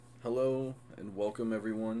Hello and welcome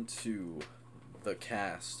everyone to the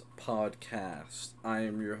Cast Podcast. I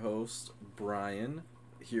am your host, Brian,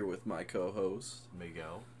 here with my co-host,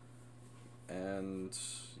 Miguel. And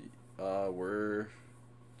we're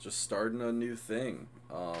just starting a new thing.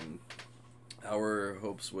 Our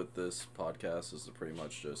hopes with this podcast is to pretty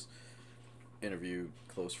much just interview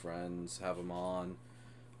close friends, have them on.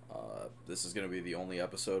 This is going to be the only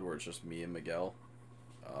episode where it's just me and Miguel.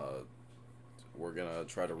 We're going to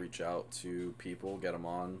try to reach out to people, get them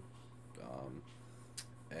on,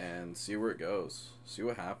 and see where it goes. See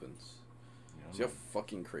what happens. Yeah, see how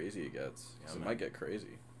fucking crazy it gets. Yeah, it might get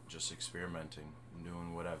crazy. Just experimenting,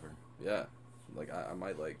 doing whatever. Yeah. Like, I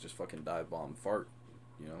might, like, just fucking dive bomb fart.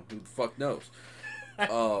 You know? Who the fuck knows?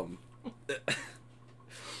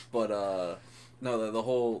 But, no, the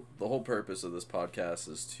whole purpose of this podcast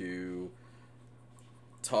is to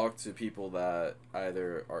talk to people that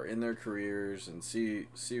either are in their careers and see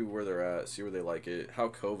where they're at, see where they like it, how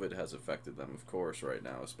COVID has affected them, of course, right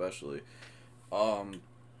now, especially. And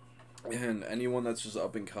anyone that's just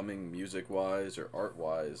up and coming music-wise or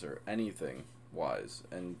art-wise or anything-wise,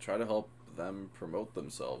 and try to help them promote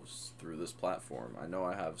themselves through this platform. I know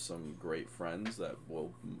I have some great friends that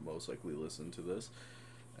will most likely listen to this,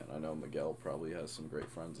 and I know Miguel probably has some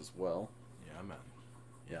great friends as well. Yeah, man.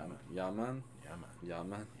 Yeah, man. Yeah, man. Yeah, man. Yeah,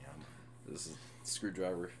 man. Yeah, man. This is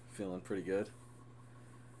Screwdriver feeling pretty good.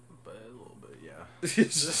 But a little bit, yeah.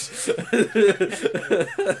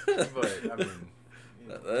 But I mean,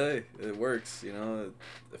 hey, it works. You know,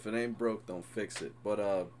 if it ain't broke, don't fix it. But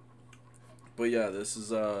yeah, this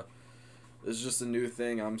is just a new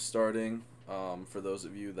thing I'm starting. For those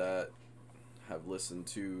of you that have listened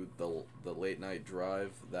to the Late Night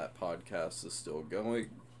Drive, that podcast is still going.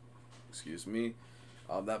 Excuse me.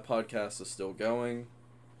 That podcast is still going.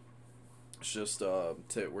 It's just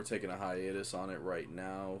we're taking a hiatus on it right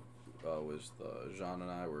now. With Jean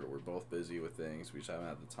and I, we're both busy with things. We just haven't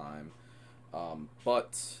had the time.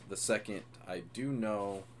 But the second I do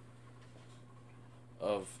know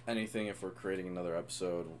of anything, if we're creating another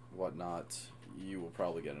episode, whatnot, you will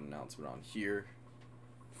probably get an announcement on here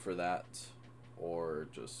for that, or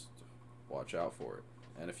just watch out for it.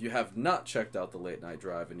 And if you have not checked out the Late Night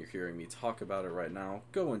Drive and you're hearing me talk about it right now,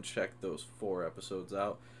 go and check those 4 episodes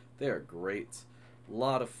out. They are great. A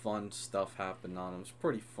lot of fun stuff happened on them. It's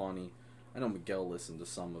pretty funny. I know Miguel listened to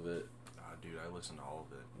some of it. Dude, I listened to all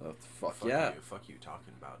of it. Fuck yeah. Fuck you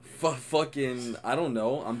talking about, dude. Fucking, I don't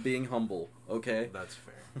know. I'm being humble, okay? That's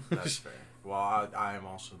fair. That's fair. Well, I am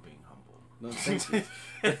also being humble. No, thank you.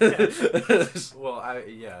 Well,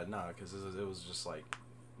 because it was just like,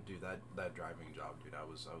 dude, that driving job, dude, I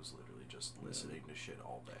was literally just listening to shit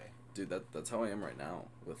all day. Dude, that's how I am right now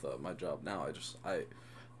with my job now.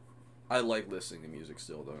 I like listening to music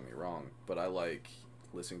still, don't get me wrong, but I like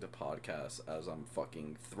listening to podcasts as I'm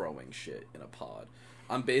fucking throwing shit in a pod.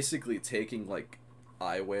 I'm basically taking, like,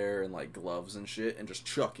 eyewear and, like, gloves and shit and just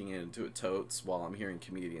chucking it into a totes while I'm hearing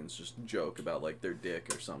comedians just joke about, like, their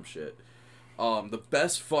dick or some shit. The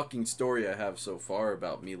best fucking story I have so far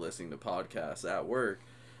about me listening to podcasts at work,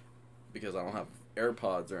 because I don't have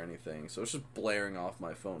AirPods or anything, so it's just blaring off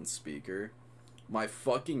my phone speaker. My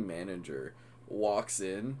fucking manager walks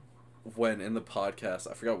in when in the podcast,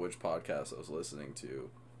 I forgot which podcast I was listening to,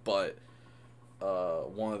 but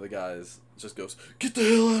one of the guys just goes, "Get the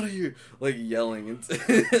hell out of here!" like yelling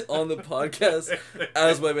on the podcast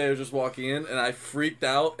as my manager's walking in, and I freaked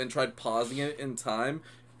out and tried pausing it in time,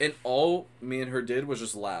 and all me and her did was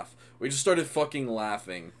just laugh. We just started fucking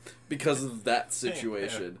laughing because of that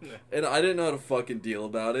situation, and I didn't know how to fucking deal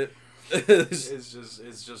about it.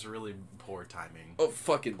 It's just really poor timing. Oh,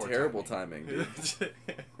 fucking poor terrible timing, dude.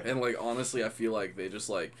 And, like, honestly, I feel like they just,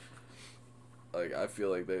 like I feel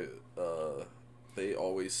like they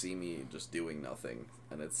always see me just doing nothing,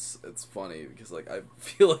 and it's funny because, like, I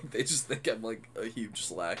feel like they just think I'm, like, a huge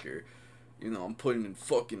slacker. You know, I'm putting in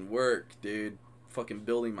fucking work, dude. Fucking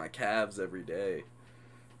building my calves every day.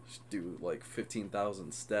 Just do, like,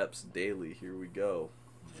 15,000 steps daily. Here we go.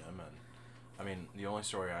 Yeah, man. I mean, the only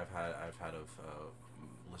story I've had of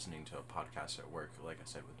listening to a podcast at work, like I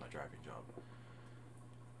said, with my driving job.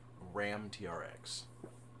 Ram TRX.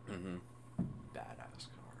 Mm-hmm. Badass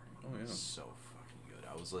car. Oh, yeah. So fucking good.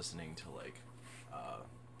 I was listening to, like,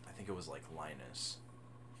 I think it was, like, Linus's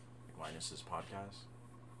podcast.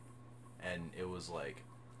 And it was, like,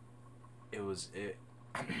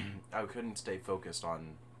 I couldn't stay focused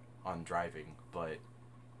on driving, but,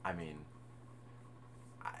 I mean,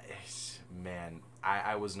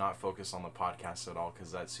 I was not focused on the podcast at all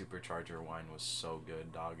because that supercharger wine was so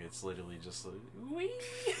good, dog. It's literally just like, wee.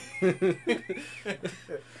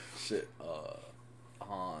 Shit.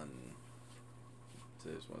 On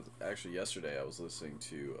funniest ones. Actually, yesterday I was listening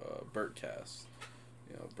to Bertcast,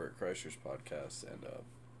 Bert Kreischer's podcast, and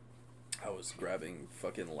I was grabbing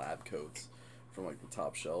fucking lab coats from like the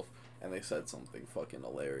top shelf, and they said something fucking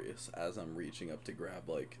hilarious as I'm reaching up to grab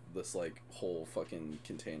like this like whole fucking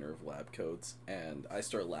container of lab coats, and I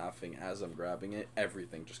start laughing as I'm grabbing it.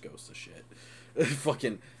 Everything just goes to shit.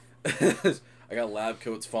 Fucking, I got lab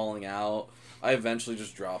coats falling out. I eventually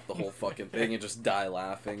just dropped the whole fucking thing and just die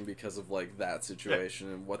laughing because of like that situation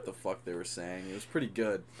and what the fuck they were saying. It was pretty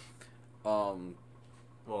good.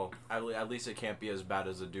 Well, at least it can't be as bad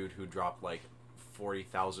as a dude who dropped like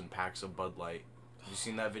 40,000 packs of Bud Light. Have you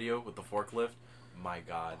seen that video with the forklift? My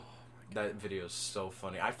God. That video is so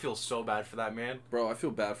funny. I feel so bad for that man. Bro, I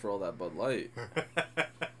feel bad for all that Bud Light.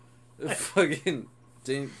 It fucking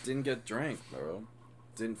didn't get drank, bro.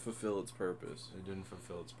 Didn't fulfill its purpose. It didn't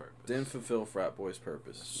fulfill its purpose. Didn't fulfill frat boys'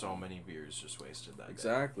 purpose. So many beers just wasted that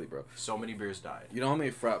Exactly, day. bro. So many beers died. You know how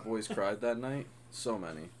many frat boys cried that night? So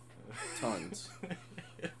many. Tons.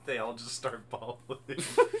 They all just start bawling.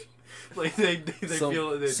 Like they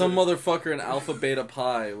feel some motherfucker in Alpha Beta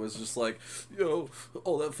Pi was just like, yo,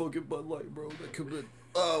 all that fucking Bud Light, bro, that could have been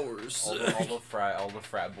hours. All the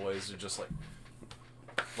frat boys are just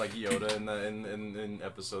like Yoda in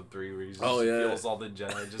episode 3 where he just feels all the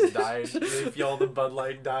Jedi just died. They feel all the Bud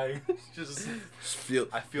Light dying.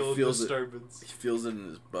 I feel a disturbance. He feels it in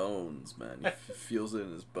his bones, man. He feels it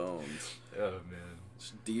in his bones. Oh man.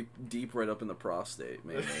 Just deep right up in the prostate,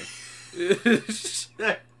 maybe.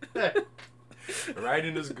 Right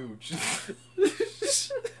in his gooch.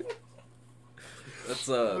 That's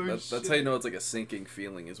how you know it's like a sinking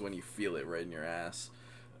feeling, is when you feel it right in your ass.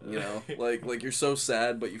 You know, like you're so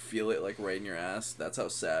sad, but you feel it like right in your ass. That's how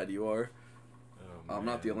sad you are. Oh, I'm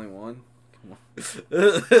not the only one. Come on.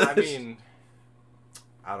 I mean,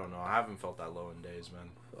 I don't know. I haven't felt that low in days, man.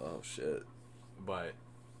 Oh shit. But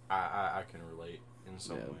I can relate in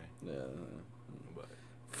some way. Yeah. But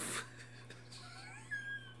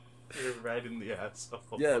you're right in the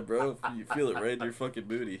asshole. Yeah, bro. You feel it right in your fucking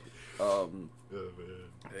booty. Oh man.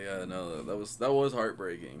 Yeah, no, that was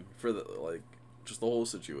heartbreaking for just the whole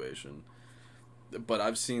situation. But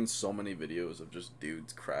I've seen so many videos of just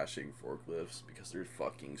dudes crashing forklifts because they're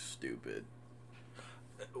fucking stupid.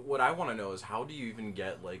 What I want to know is, how do you even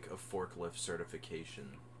get like a forklift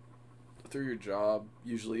certification? Through your job,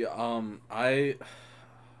 usually. This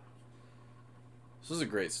is a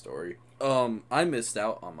great story. I missed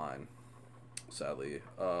out on mine, sadly.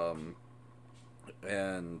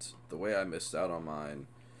 And the way I missed out on mine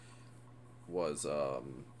was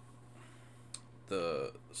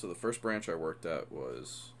the first branch I worked at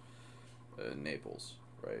was in Naples,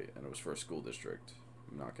 right? And it was for a school district.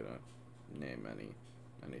 I'm not gonna name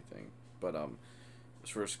anything, but it was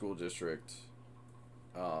for a school district.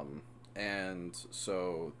 And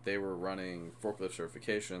so they were running forklift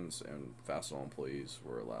certifications, and Fastenal employees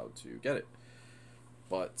were allowed to get it.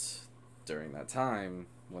 But during that time,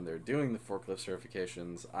 when they're doing the forklift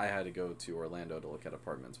certifications, I had to go to Orlando to look at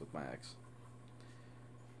apartments with my ex.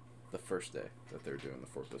 The first day that they were doing the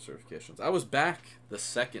forklift certifications. I was back the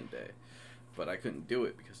second day, but I couldn't do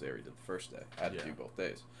it because they already did the first day. I had to do both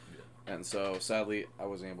days. Yeah. And so, sadly, I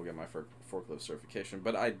wasn't able to get my forklift certification,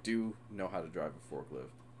 but I do know how to drive a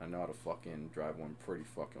forklift. I know how to fucking drive one pretty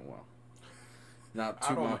fucking well. Not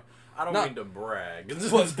too much. I don't mean to brag.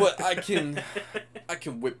 But I can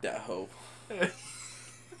whip that hoe.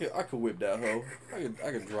 Yeah, I could whip that hoe.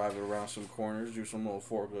 I could drive it around some corners, do some little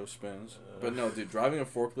forklift spins. But no, dude, driving a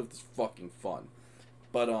forklift is fucking fun.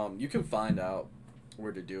 But you can find out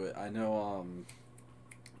where to do it. I know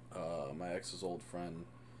my ex's old friend,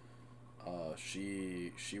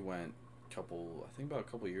 she went about a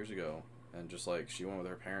couple years ago, and just like she went with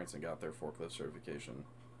her parents and got their forklift certification.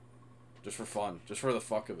 Just for fun, just for the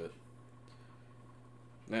fuck of it.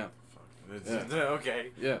 Yeah.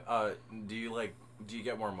 Okay. Yeah. Do you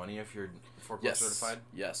get more money if you're forklift certified?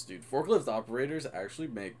 Yes, dude. Forklift operators actually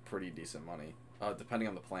make pretty decent money, depending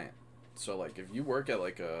on the plant. So like if you work at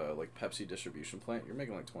like a Pepsi distribution plant, you're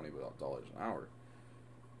making like $20 an hour.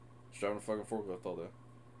 Just driving a fucking forklift all day.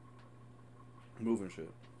 Moving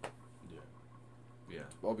shit. Yeah.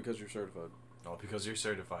 All because you're certified. All because you're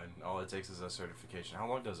certified. All it takes is a certification. How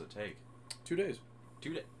long does it take? 2 days.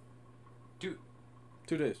 2 days. 2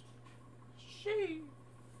 days. She.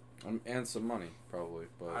 And some money, probably.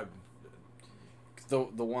 But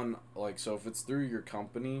the one, like, so if it's through your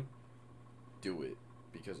company, do it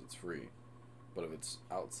because it's free. But if it's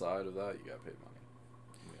outside of that, you gotta pay money.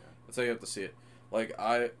 Yeah. That's how you have to see it. Like,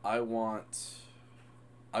 I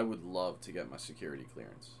would love to get my security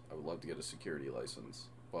clearance. I would love to get a security license,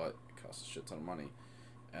 but it costs a shit ton of money.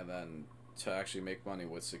 And then to actually make money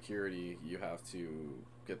with security, you have to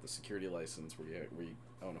get the security license where you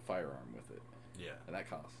own a firearm with it. Yeah. And that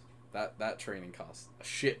costs. That training costs a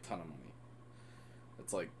shit ton of money.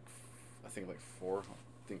 It's like, I think like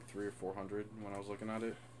 300 or 400 when I was looking at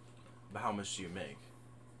it. But how much do you make?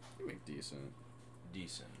 You make decent.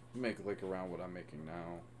 Decent. You make like around what I'm making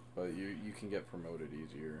now, but you can get promoted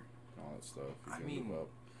easier and all that stuff. You can move up.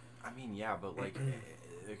 I mean, yeah, but like,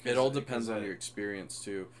 it all depends on your experience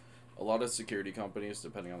too. A lot of security companies,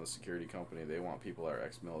 depending on the security company, they want people that are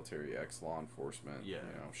ex-military, ex-law enforcement, yeah,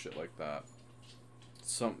 shit like that.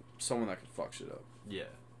 Someone that could fuck shit up. Yeah.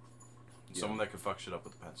 Someone that could fuck shit up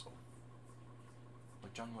with a pencil.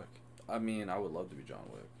 Like John Wick. I mean, I would love to be John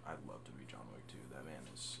Wick. I'd love to be John Wick too. That man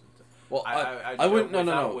is. Well, I wouldn't.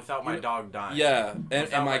 No. Without my dog dying. Yeah,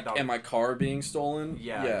 and my car being stolen.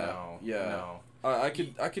 Yeah. No. I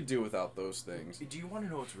could do without those things. Do you want to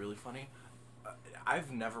know what's really funny?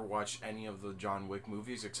 I've never watched any of the John Wick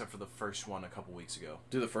movies except for the first one a couple weeks ago.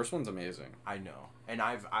 Dude, the first one's amazing. I know, and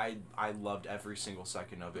I loved every single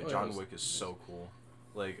second of it. John Wick is so cool,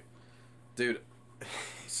 like, dude.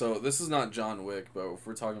 So this is not John Wick, but if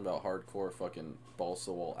we're talking about hardcore fucking balls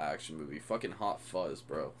to the wall action movie, fucking Hot Fuzz,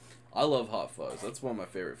 bro. I love Hot Fuzz. That's one of my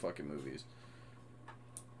favorite fucking movies.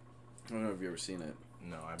 I don't know if you've ever seen it.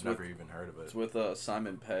 No, I've never even heard of it. It's with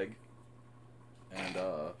Simon Pegg. And,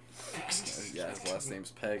 yeah, his last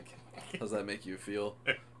name's Pegg. How does that make you feel?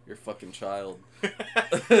 You're a fucking child.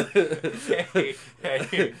 hey,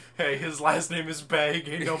 his last name is Pegg.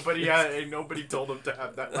 Ain't nobody told him to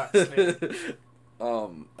have that last name.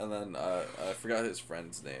 And then, I forgot his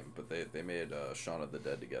friend's name, but they made, Shaun of the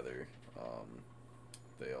Dead together.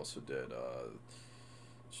 They also did,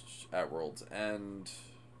 At World's End.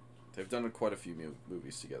 They've done quite a few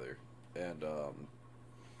movies together. And,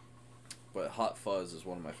 but Hot Fuzz is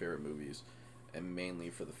one of my favorite movies, and mainly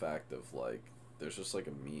for the fact of, like, there's just, like,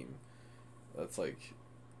 a meme that's, like,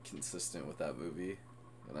 consistent with that movie,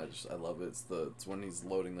 and I love it. It's when he's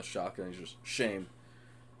loading the shotgun, he's just, shame.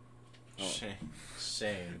 Oh.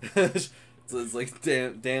 Shame. So it's like,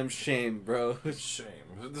 damn shame, bro. Shame.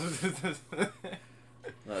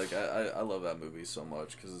 Like, I love that movie so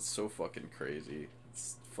much, because it's so fucking crazy.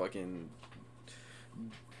 It's fucking...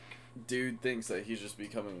 Dude thinks that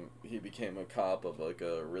he became a cop of, like,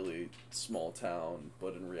 a really small town,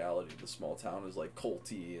 but in reality the small town is, like,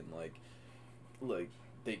 culty, and, like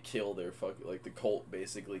they kill their the cult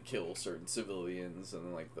basically kills certain civilians, and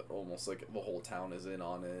then, like, almost, like, the whole town is in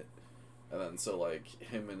on it, and then, so, like,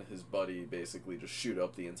 him and his buddy basically just shoot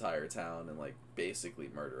up the entire town and, like, basically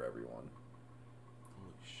murder everyone.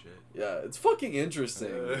 Shit. Yeah, it's fucking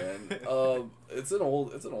interesting, man. It's an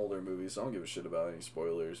older movie, so I don't give a shit about any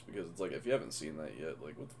spoilers, because it's like, if you haven't seen that yet,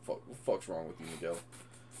 like, what the fuck's wrong with you, Miguel?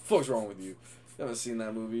 Fuck's wrong with you? You haven't seen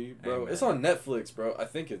that movie, bro? It's on Netflix, bro. I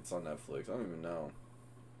think it's on Netflix. I don't even know.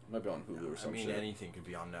 It might be on Hulu or something. I mean, anything could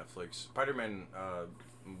be on Netflix. Spider-Man,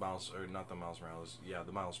 Miles Morales. Yeah,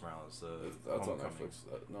 the Miles Morales. That's on Netflix.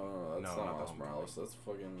 No, that's not Miles Morales. That's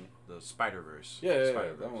fucking... The Spider-Verse. Yeah,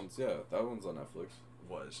 that one's on Netflix.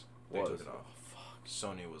 They took it off. Oh, fuck.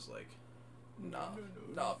 Sony was like, nah,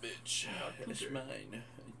 bitch. It's mine.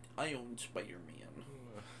 I own Spider-Man.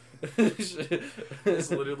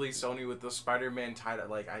 It's literally Sony with the Spider-Man title.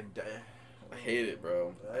 Like, I hate it,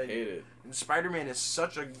 bro. I hate it. And Spider-Man is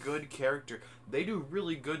such a good character. They do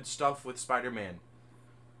really good stuff with Spider-Man.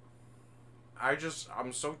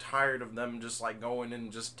 I'm so tired of them just, like, going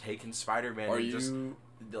and just taking Spider-Man just,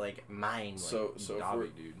 like, mine. So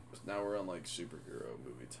Dobby, dude. Now we're on, like, superhero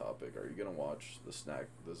movie topic. Are you gonna watch the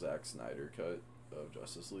Zack Snyder cut of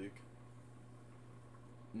Justice League?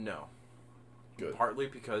 No. Good. Partly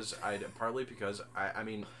because I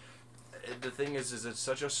mean, the thing is it's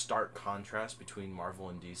such a stark contrast between Marvel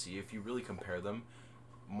and DC. If you really compare them,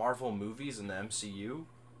 Marvel movies and the MCU,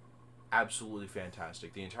 absolutely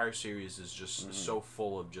fantastic. The entire series is just so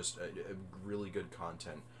full of just a really good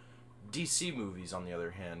content. DC movies, on the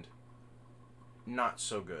other hand, not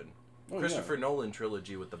so good. Christopher Nolan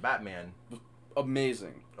trilogy with the Batman,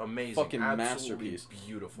 amazing, fucking masterpiece,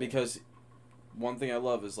 beautiful. Because one thing I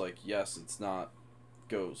love is, like, yes, it's not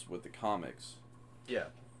goes with the comics. Yeah,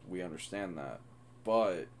 we understand that,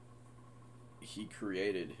 but he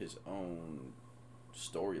created his own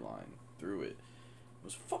storyline through it. It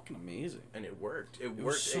was fucking amazing, and it worked. It worked.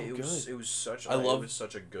 Was so good. It was such. It was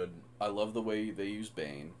such a good. I love the way they used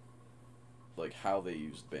Bane. Like, how they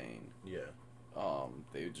used Bane. Yeah.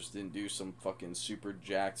 They just didn't do some fucking super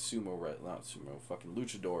jacked fucking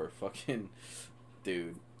luchador fucking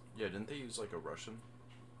dude. Yeah, didn't they use, like, a Russian?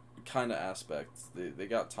 Kind of aspect. They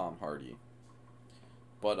got Tom Hardy.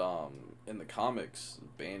 But in the comics,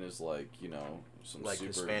 Bane is like, you know, some like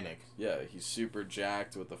super Hispanic. Yeah, he's super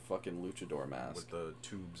jacked with the fucking luchador mask With the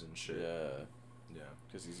tubes and shit. Yeah. Yeah.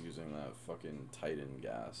 Because he's using that fucking Titan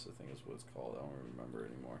gas, I think is what it's called. I don't remember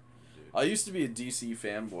anymore. Dude. I used to be a DC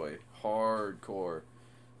fanboy, hardcore,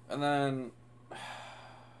 and then,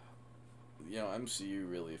 you know, MCU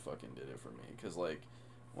really fucking did it for me. Because, like,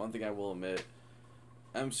 one thing I will admit,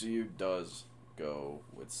 MCU does go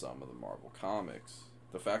with some of the Marvel comics.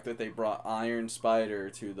 The fact that they brought Iron Spider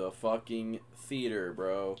to the fucking theater,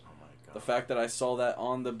 bro. Oh my god. The fact that I saw that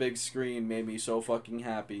on the big screen made me so fucking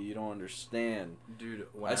happy. You don't understand. Dude,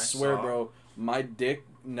 when I swear, bro, my dick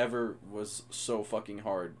never was so fucking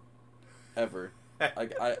hard. Ever.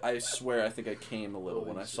 I swear I think I came a little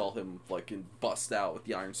when I saw him fucking bust out with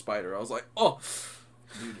the Iron Spider. I was like, oh!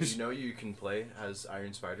 Dude, you know you can play as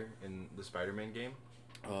Iron Spider in the Spider-Man game?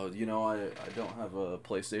 You know, I don't have a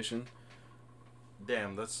PlayStation.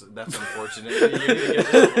 Damn, that's unfortunate. You're gonna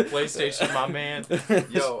get a PlayStation, my man.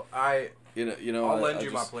 Yo, You know, I'll lend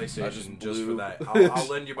you my PlayStation just for that. I'll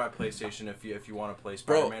lend you my PlayStation if you want to play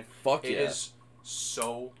Spider-Man. Bro, fuck It yeah. is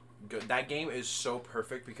so good. That game is so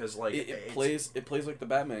perfect because like it plays like the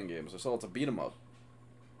Batman games. I saw it's a beat 'em up.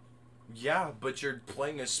 Yeah, but you're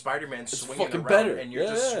playing as Spider-Man swinging fucking around, better. and you're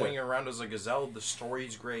just Yeah. swinging around as a gazelle. The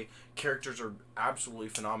story's great. Characters are absolutely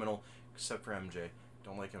phenomenal, except for MJ.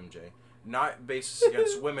 Don't like MJ. Not basis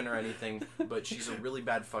against women or anything, but she's a really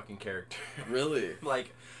bad fucking character. Really?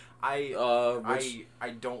 Like, I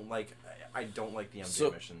don't like the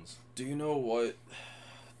MJ missions. Do you know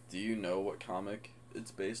what comic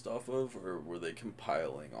it's based off of, or were they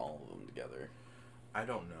compiling all of them together? I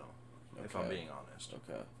don't know, if I'm being honest.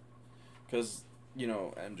 Okay. Because, you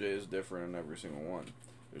know, MJ is different in every single one.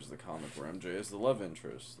 There's the comic where MJ is the love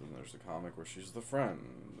interest, and there's the comic where she's the friend.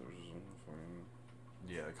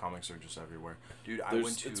 Yeah, the comics are just everywhere, dude.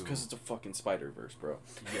 It's because it's a fucking Spider-Verse, bro.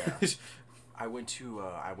 Yeah. I went to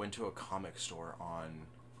a comic store on.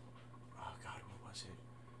 Oh God, what was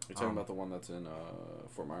it? You're talking about the one that's in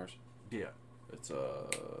Fort Myers? Yeah. It's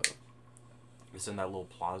It's in that little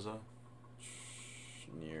plaza.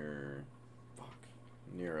 Near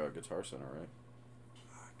Guitar Center, right?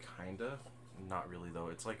 Kinda. Not really though.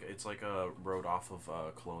 It's like a road off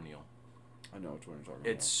of Colonial. I know which one you're talking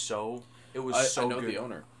about. It was I know good. the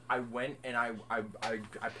owner. I went and I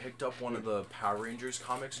picked up one of the Power Rangers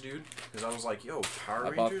comics, dude, because I was like, yo, Power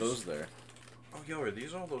Rangers. I bought those there. Oh, yo, are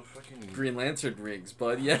these all the fucking Green Lantern rings,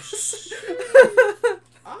 bud? Yes.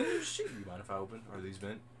 Oh shit! You mind if I open? Are these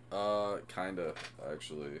mint? Kinda,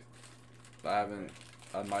 actually.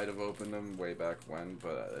 I might have opened them way back when,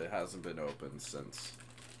 but it hasn't been opened since.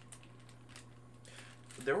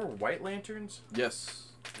 There were White Lanterns? Yes.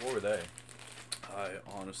 What were they? I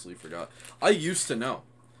honestly forgot. I used to know.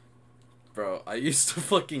 Bro, I used to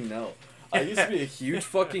fucking know. I used to be a huge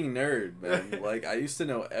fucking nerd, man. Like, I used to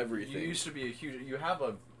know everything. You used to be you have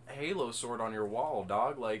a Halo sword on your wall,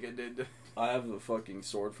 dog. Like, it did. I have the fucking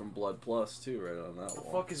sword from Blood Plus, too, right on that wall. What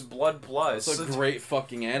the fuck is Blood Plus? It's a great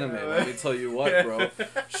fucking anime, let me tell you what, bro.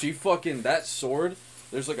 She fucking, that sword,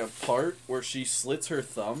 there's like a part where she slits her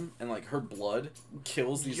thumb and like her blood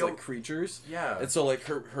kills these like creatures. Yeah. And so like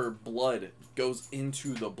her blood goes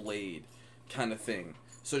into the blade kind of thing.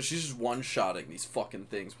 So she's just one-shotting these fucking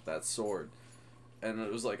things with that sword. And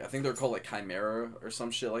it was like, I think they're called like Chimera or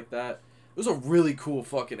some shit like that. It was a really cool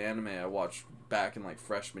fucking anime I watched back in like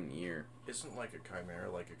freshman year. Isn't like a chimera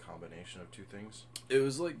like a combination of two things? It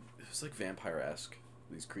was like vampire-esque,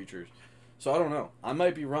 these creatures. So I don't know. I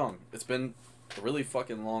might be wrong. It's been a really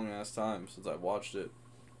fucking long ass time since I watched it.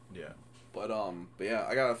 Yeah. But yeah,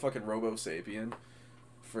 I got a fucking Robo Sapien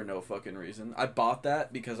for no fucking reason. I bought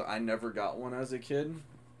that because I never got one as a kid,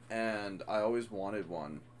 and I always wanted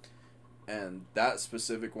one. And that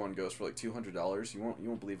specific one goes for like $200. You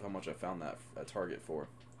won't believe how much I found that at Target for.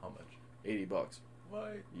 How much? $80.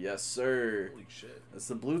 What? Yes, sir. Holy shit. It's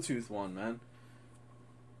the Bluetooth one, man.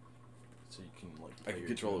 So you can like. I can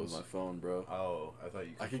control it with my phone, bro. Oh, I thought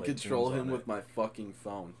you could. I can play control tunes him on with it. my fucking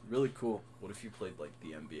phone. Really cool. What if you played like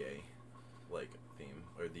the NBA, like theme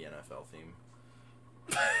or the NFL theme?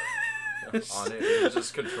 On it, you're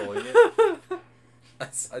just controlling it.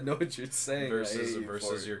 I know what you're saying.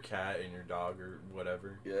 Versus your cat and your dog or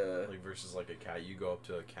whatever. Yeah. Like versus like a cat, you go up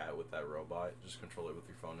to a cat with that robot, just control it with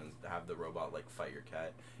your phone and have the robot like fight your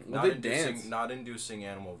cat. Well, Not inducing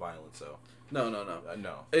animal violence though. No.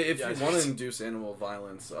 No. If you want to induce animal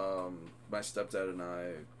violence, my stepdad and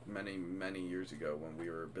I, many years ago when we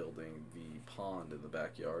were building the pond in the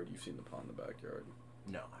backyard, you've seen the pond in the backyard.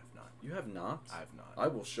 No, I've not. You have not? I have not. I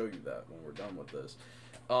will show you that when we're done with this.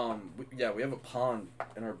 We have a pond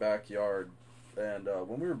in our backyard, And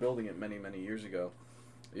when we were building it many, many years ago,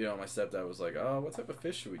 you know, my stepdad was like, "Oh, what type of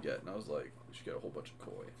fish should we get?" And I was like, "We should get a whole bunch of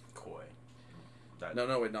koi." Koi.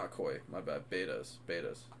 No, wait, not koi. My bad. Betas.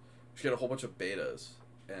 We should get a whole bunch of betas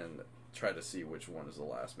and try to see which one is the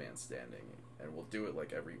last man standing. And we'll do it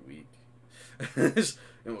like every week. And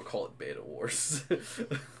we'll call it Beta Wars.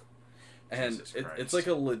 And it's like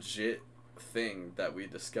a legit thing that we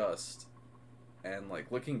discussed. And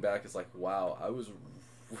like looking back, it's like, wow, I was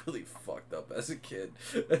really fucked up as a kid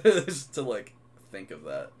just to like think of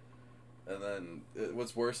that. And then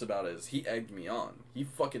what's worse about it is he egged me on. He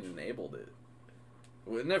fucking enabled it.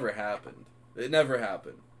 It never happened. It never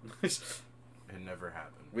happened.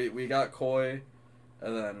 We got koi,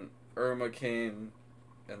 and then Irma came,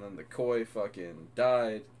 and then the koi fucking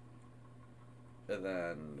died, and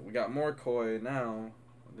then we got more koi now.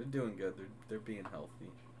 They're doing good. They're being healthy.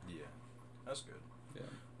 Yeah, that's good. Yeah.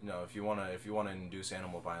 No, if you wanna induce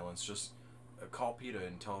animal violence, just call PETA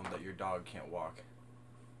and tell them that your dog can't walk.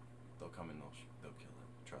 They'll come and they'll kill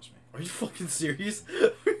it. Trust me. Are you fucking serious?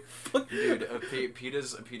 Dude,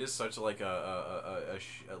 PETA's such like a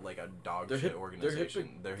dog shit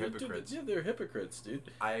organization. They're hypocrites. Dude, they're hypocrites, dude.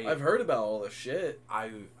 I've heard about all this shit.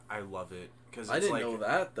 I love it because I didn't know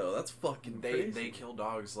that though. That's fucking crazy. They kill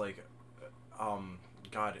dogs like,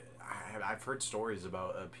 God, I've heard stories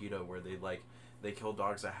about PETA where they kill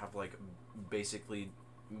dogs that have like basically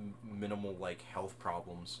minimal like health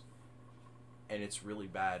problems, and it's really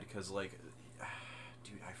bad because like,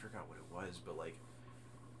 dude, I forgot what it was, but like,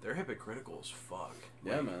 they're hypocritical as fuck.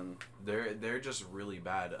 Yeah, like, man. They're just really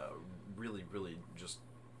bad. Really just.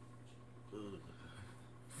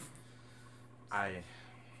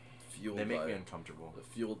 They make me uncomfortable.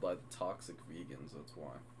 Fueled by the toxic vegans. That's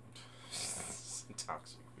why.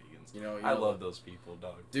 Toxic vegans. You know, I love those people,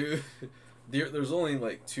 dog. Dude, there's only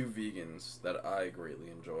like 2 vegans that I greatly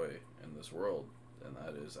enjoy in this world, and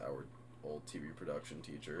that is our old TV production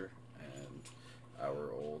teacher and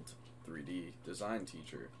our old 3D design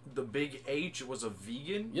teacher. The Big H was a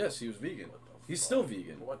vegan? Yes, he was vegan. He's still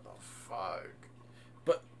vegan. What the fuck?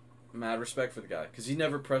 But mad respect for the guy, because he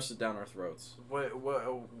never pressed it down our throats. Wait,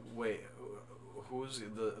 who's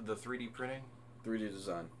the 3D printing? 3D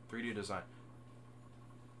design. 3D design.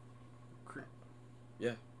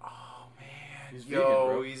 Yeah. Oh, man. He's vegan,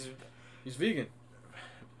 bro. He's vegan.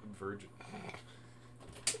 Virgin.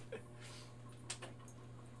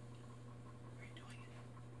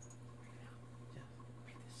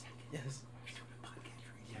 Yes.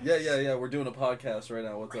 Yeah. We're doing a podcast right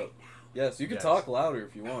now. What's up? Yes, you can talk louder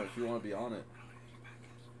if you want. If you want to be on it.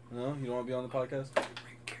 No, you don't want to be on the podcast.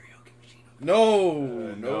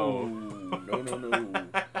 No.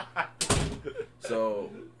 So,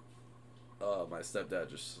 my stepdad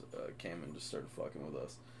just came and just started fucking with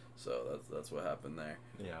us. So that's what happened there.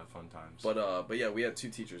 Yeah, fun times. But yeah, we had 2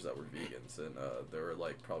 teachers that were vegans, and they were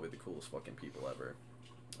like probably the coolest fucking people ever.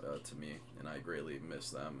 To me, and I greatly miss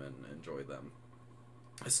them and enjoy them.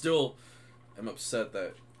 I still am upset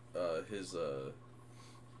that his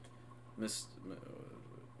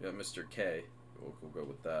Mr. K, we'll go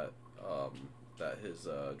with that. That his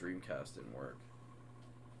Dreamcast didn't work.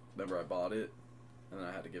 Remember, I bought it, and then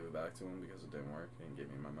I had to give it back to him because it didn't work, and he gave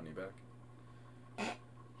me my money back.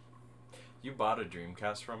 You bought a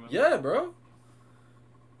Dreamcast from him? Yeah, bro.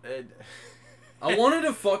 I wanted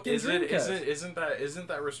a fucking Dreamcast. Isn't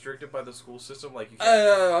that restricted by the school system? Like you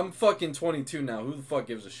can't... I'm fucking 22 now. Who the fuck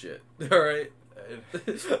gives a shit? All right.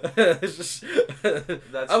 It's just,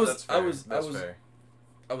 that's fair.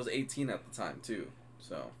 I was 18 at the time too.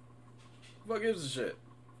 So, who the fuck gives a shit?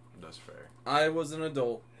 That's fair. I was an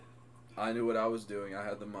adult. I knew what I was doing. I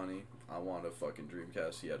had the money. I wanted a fucking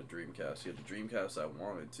Dreamcast. He had a Dreamcast. He had the Dreamcast I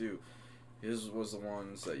wanted too. His was the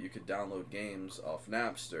ones that you could download games off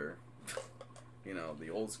Napster. You know, the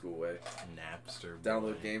old school way. Napster.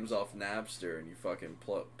 Download games off Napster and you fucking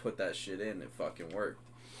put that shit in. It fucking worked.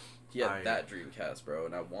 He had that Dreamcast, bro,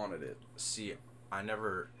 and I wanted it. See, I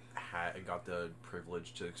never got the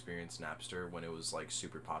privilege to experience Napster when it was like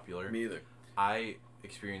super popular. Me either. I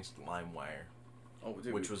experienced LimeWire. Oh,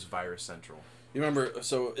 dude. Which was Virus Central. You remember,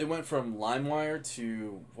 so it went from LimeWire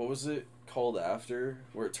to, what was it called after?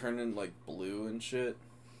 Where it turned in like blue and shit?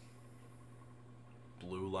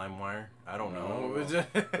 Blue LimeWire? I don't know.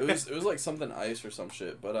 it was like something ice or some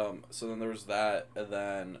shit. But so then there was that, and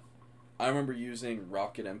then I remember using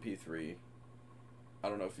Rocket MP3. I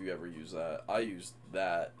don't know if you ever used that. I used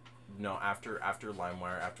that. No, after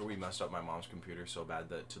LimeWire, after we messed up my mom's computer so bad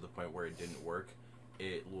that to the point where it didn't work,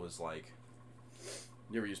 it was like...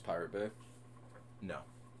 You ever used Pirate Bay? No.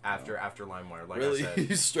 After LimeWire, like really? I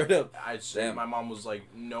said. Straight up. Damn. My mom was like,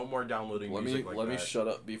 no more downloading music like that. Let me shut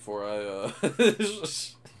up before I,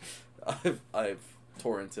 I've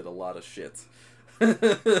torrented a lot of shit.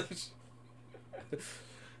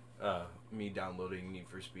 Me downloading Need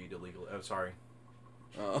for Speed illegal. Oh, sorry.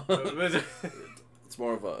 It's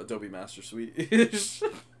more of a Adobe Master Suite.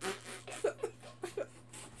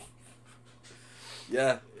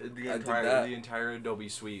 Yeah, the entire Adobe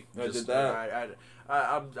suite. I did that.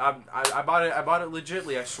 I bought it. I bought it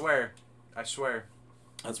legitly. I swear.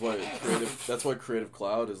 That's why Creative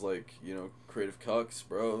Cloud is like, you know, Creative Cucks,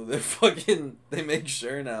 bro. They make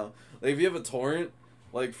sure now. Like, if you have a torrent,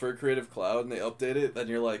 like, for Creative Cloud and they update it, then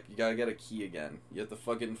you're like, you gotta get a key again. You have to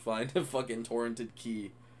fucking find a fucking torrented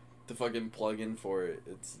key to fucking plug in for it.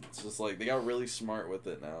 It's just like, they got really smart with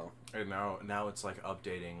it now. And now it's like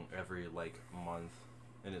updating every like month,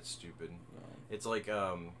 and it's stupid. No. It's like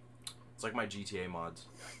my GTA mods.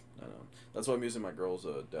 I know. That's why I'm using my girl's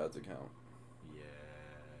dad's account. Yeah.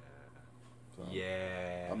 So,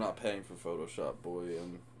 yeah. I'm not paying for Photoshop, boy.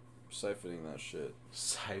 I'm siphoning that shit.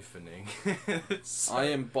 Siphoning. I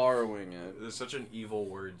am borrowing it. It's such an evil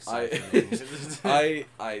word. Siphoning.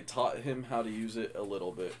 I taught him how to use it a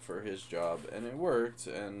little bit for his job, and it worked.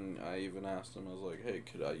 And I even asked him, I was like, "Hey,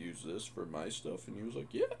 could I use this for my stuff?" And he was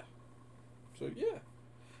like, "Yeah." So yeah,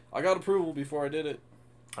 I got approval before I did it.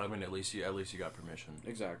 I mean, at least you got permission.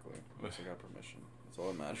 Exactly. At least I got permission. That's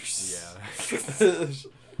all that matters. Yeah.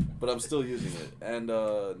 But I'm still using it, and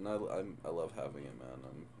I love having it, man.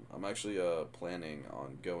 I'm actually planning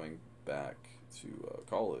on going back to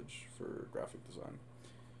college for graphic design.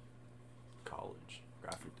 College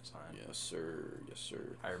graphic design. Yes, sir. Yes,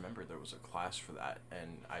 sir. I remember there was a class for that,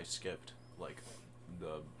 and I skipped like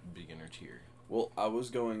the beginner tier. Well, I was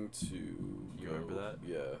going to. You remember that?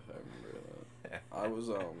 Yeah, I remember that. I was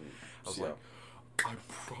I was like, I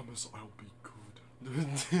promise I'll be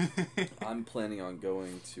good. I'm planning on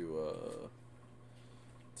going to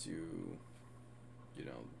you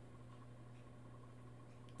know,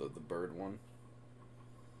 the bird one.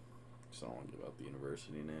 So I don't want to give out the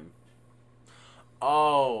university name.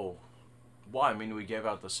 Oh, well, I mean, we gave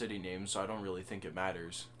out the city name, so I don't really think it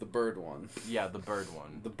matters. The bird one. Yeah, the bird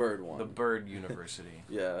one. The bird one. The Bird University.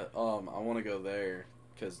 Yeah, I want to go there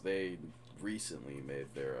because they recently made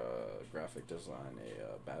their graphic design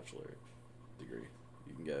a bachelor degree.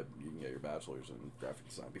 You can get your bachelor's in graphic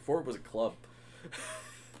design. Before it was a club.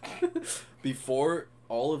 Before,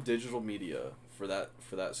 all of digital media for that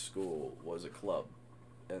school was a club,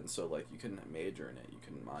 and so like you couldn't major in it, you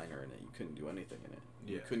couldn't minor in it, you couldn't do anything in it.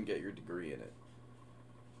 Yeah. You couldn't get your degree in it.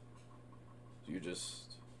 You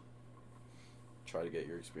just try to get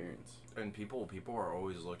your experience. And people are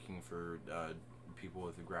always looking for people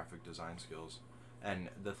with graphic design skills. And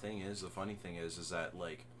the funny thing is that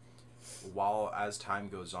like, while as time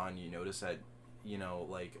goes on, you notice that, you know,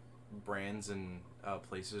 like brands and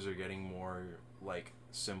places are getting more like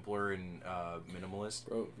simpler and minimalist.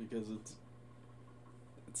 Bro, because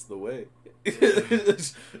it's the way.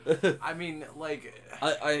 I mean, like,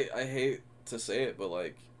 I hate to say it, but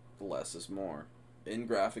like, less is more. In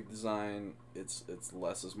graphic design, it's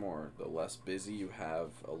less is more. The less busy you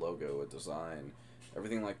have a logo, a design,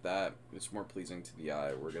 everything like that, it's more pleasing to the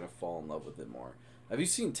eye. We're gonna fall in love with it more. Have you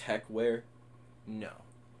seen Techwear? No.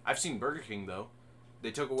 I've seen Burger King, though.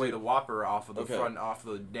 They took away the Whopper off of the front, off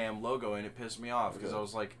the damn logo, and it pissed me off, because I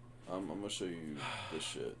was like... I'm gonna show you this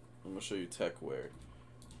shit. I'm gonna show you Techwear.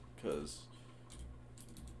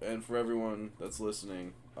 And for everyone that's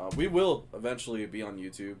listening, we will eventually be on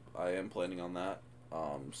YouTube. I am planning on that.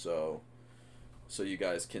 So you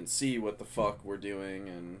guys can see what the fuck we're doing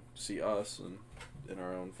and see us and in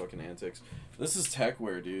our own fucking antics. This is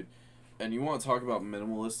Techwear, dude. And you want to talk about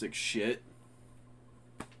minimalistic shit?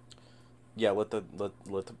 Yeah, let the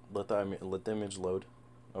image load.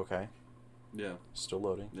 Okay. Yeah. Still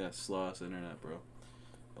loading. Yeah, slow ass internet, bro.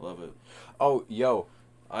 I love it. Oh, yo.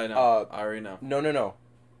 I know. I already know. No.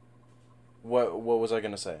 What was I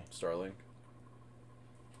gonna say? Starlink.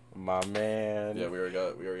 My man. Yeah, we already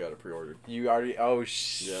got it pre-ordered. You already? Oh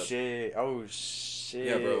shit! Yep. Oh shit!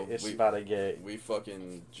 Yeah, bro. It's about to get. We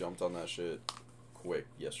fucking jumped on that shit quick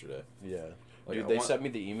yesterday. Yeah. Like, dude, they sent me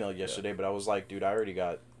the email yesterday, but I was like, dude, I already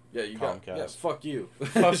got. Yeah, you Comcast. got. Yeah, fuck you.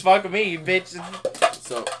 Fuck me, bitch.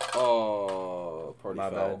 So, party My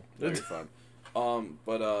foul. bad. No, you're fine.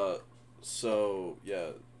 So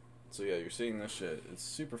yeah, you're seeing this shit. It's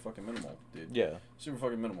super fucking minimal, dude. Yeah. Super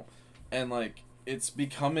fucking minimal, and like it's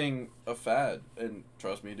becoming a fad. And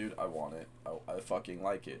trust me, dude, I want it. I fucking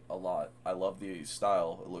like it a lot. I love the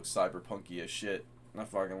style. It looks cyberpunky as shit. And I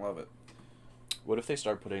fucking love it. What if they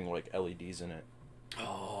start putting like LEDs in it?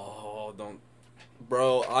 Oh, Oh, don't.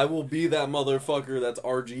 Bro, I will be that motherfucker that's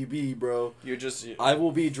RGB, bro. I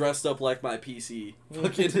will be dressed up like my PC.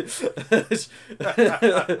 Fucking.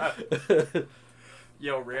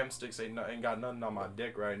 Yo, Ram Sticks ain't got nothing on my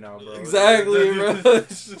dick right now, bro. Exactly, bro.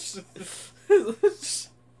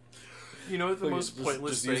 You know what the most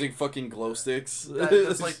pointless just thing? using fucking glow sticks.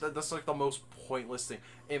 That's like the most pointless thing.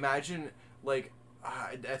 Imagine, like,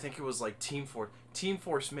 I think it was like Team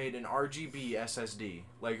Force made an RGB SSD,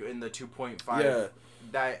 like in the 2.5. Yeah.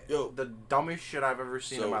 The dumbest shit I've ever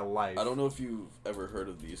seen in my life. I don't know if you've ever heard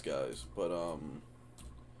of these guys, but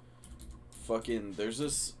fucking there's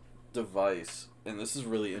this device, and this is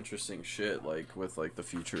really interesting shit, like with like the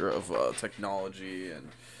future of technology, and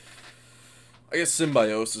I guess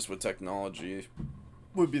symbiosis with technology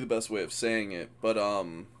would be the best way of saying it. But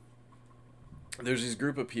there's this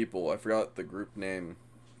group of people, I forgot the group name.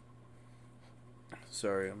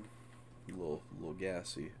 Sorry, I'm a little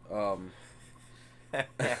gassy.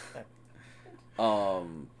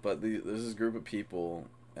 But there's this group of people,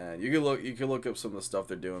 and you can look up some of the stuff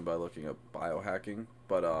they're doing by looking up biohacking.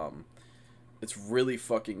 But it's really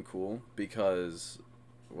fucking cool because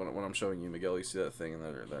when I'm showing you, Miguel, you see that thing and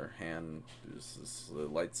their hand just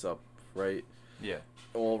lights up, right? Yeah.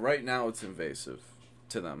 Well, right now it's invasive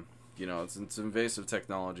to them. You know, it's invasive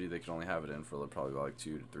technology. They can only have it in for probably like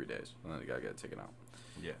 2 to 3 days, and then they gotta get it taken out.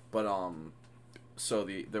 Yeah. But so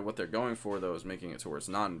what they're going for though is making it to where it's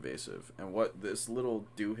non-invasive. And what this little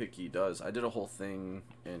doohickey does, I did a whole thing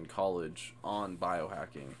in college on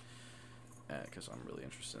biohacking, because I'm really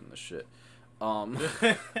interested in this shit. But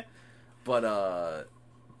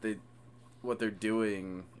what they're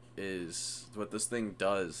doing is, what this thing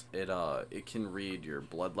does, it can read your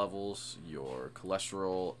blood levels, your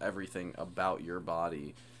cholesterol, everything about your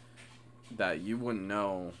body that you wouldn't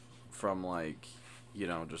know from, like, you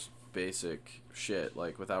know, just basic shit,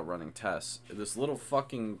 like without running tests. This little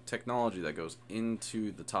fucking technology that goes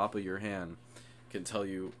into the top of your hand can tell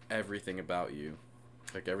you everything about you,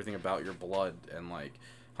 like everything about your blood and like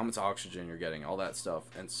how much oxygen you're getting, all that stuff,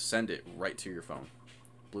 and send it right to your phone,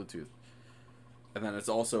 Bluetooth. And then it's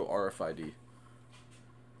also RFID.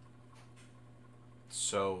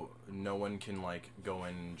 So no one can like go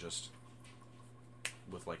in and just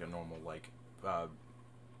with like a normal like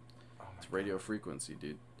it's radio frequency,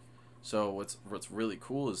 dude. So what's really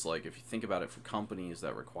cool is, like, if you think about it, for companies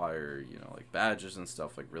that require, you know, like badges and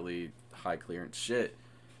stuff, like really high clearance shit,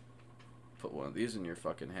 put one of these in your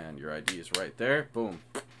fucking hand, your ID is right there, boom.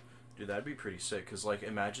 Dude, that'd be pretty sick, because like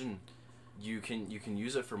imagine you can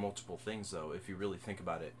use it for multiple things though, if you really think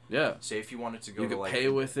about it. Yeah. Say if you wanted to go you to can like pay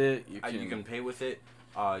with it, you can pay with it,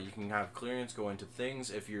 you can have clearance go into things.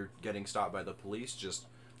 If you're getting stopped by the police, just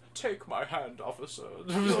take my hand, officer.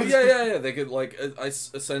 yeah. They could, like, I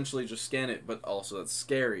essentially just scan it, but also that's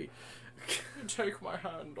scary. Take my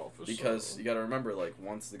hand, officer. Because you gotta remember, like,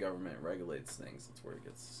 once the government regulates things, that's where it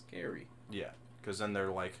gets scary. Yeah, because then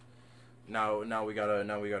they're like, now we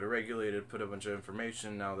gotta regulate it, put a bunch of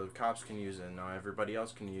information. Now the cops can use it. Now everybody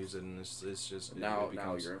else can use it, and it's just now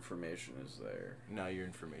your information is there. Now your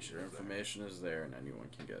information is there, and anyone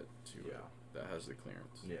can get to it. That has the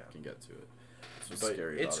clearance. Yeah, can get to it. But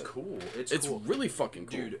scary it's cool. It's cool. Really fucking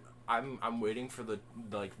cool, dude. I'm waiting for the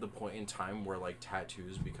point in time where like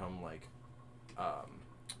tattoos become like,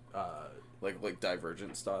 like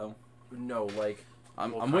Divergent style. No, like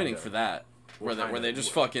I'm waiting for that. Where they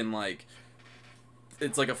just fucking like,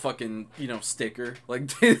 it's like a fucking, you know, sticker,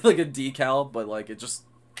 like like a decal, but like it's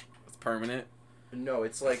permanent. No,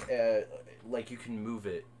 it's like you can move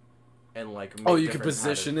it. And like you can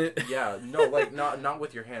position it. Yeah, no, like not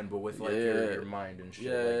with your hand, but with like your mind and shit.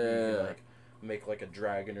 Like you can like make like a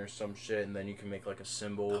dragon or some shit, and then you can make like a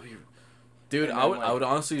symbol. Dude, I would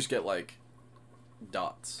honestly just get like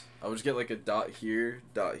dots. I would just get like a dot here,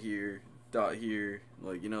 dot here, dot here.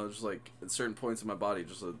 Like, you know, just like at certain points in my body,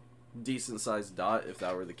 just a decent sized dot if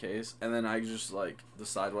that were the case, and then I just like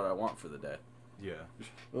decide what I want for the day. Yeah.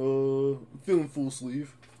 I'm feeling full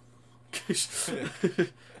sleeve.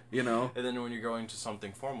 You know? And then when you're going to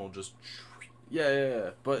something formal, just... Yeah.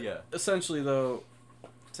 But essentially, though,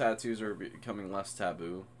 tattoos are becoming less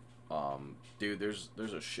taboo. Dude, there's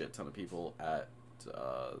a shit ton of people at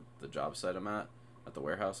the job site I'm at the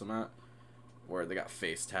warehouse I'm at, where they got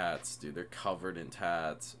face tats, dude. They're covered in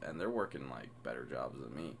tats, and they're working, like, better jobs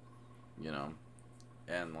than me, you know?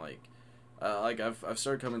 And, like I've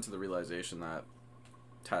started coming to the realization that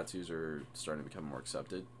tattoos are starting to become more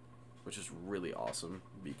accepted, which is really awesome,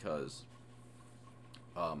 because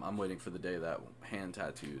I'm waiting for the day that hand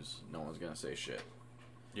tattoos, no one's gonna say shit.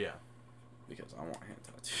 Yeah. Because I want hand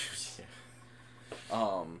tattoos.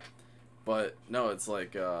 Yeah. But no, it's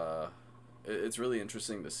like it's really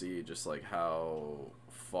interesting to see just like how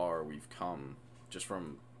far we've come just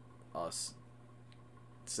from us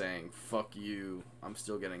saying fuck you, I'm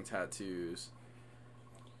still getting tattoos,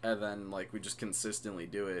 and then like we just consistently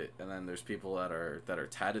do it, and then there's people that are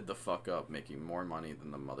tatted the fuck up making more money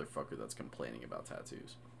than the motherfucker that's complaining about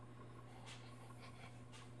tattoos.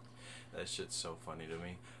 That shit's so funny to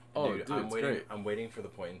me. Oh, dude, I'm waiting. great. I'm waiting for the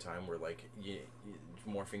point in time where like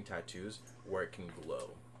morphing tattoos where it can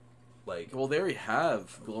glow, like. Well, they already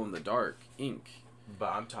have glow in the dark ink.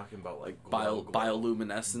 But I'm talking about like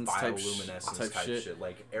bioluminescence type shit,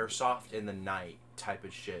 like airsoft in the night type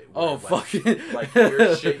of shit. Oh, fucking like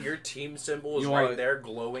your team symbol is right there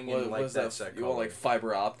glowing in like that set color. You want like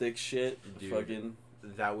fiber optic shit, dude? Fucking.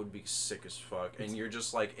 That would be sick as fuck. And you're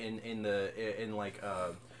just like in like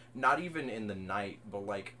not even in the night, but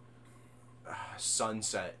like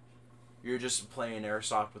sunset. You're just playing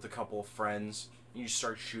airsoft with a couple of friends. And you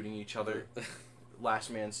start shooting each other.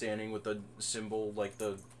 Last man standing with the symbol, like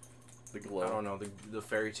the glow. I don't know, the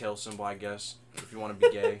fairy tale symbol, I guess, if you want to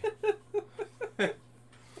be gay.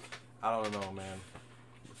 I don't know, man.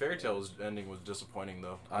 The fairy tale's ending was disappointing,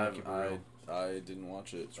 though. I didn't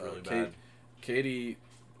watch it. It's really bad. Katie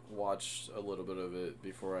watched a little bit of it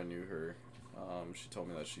before I knew her. She told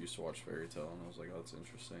me that she used to watch fairy tale, and I was like, oh, that's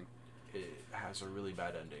interesting. It has a really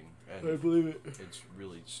bad ending. And I believe it. It's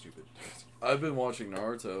really stupid. I've been watching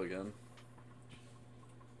Naruto again.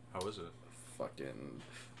 How is it? Fucking...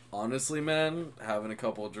 Honestly, man, having a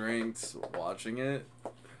couple drinks, watching it,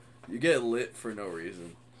 you get lit for no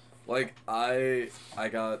reason. Like, I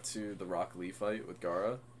got to the Rock Lee fight with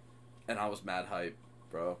Gaara, and I was mad hype,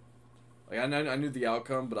 bro. Like, I knew the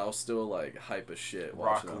outcome, but I was still, like, hype as shit.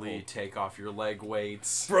 Rock Lee, take off your leg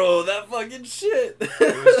weights. Bro, that fucking shit!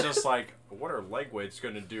 It was just like, what are leg weights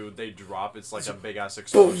gonna do? They drop, it's like a big-ass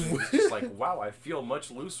explosion. It's just like, wow, I feel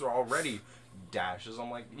much looser already. Dashes. I'm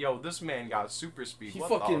like, yo, this man got super speed. He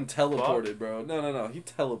fucking teleported, bro. No. He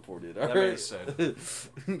teleported. That man said.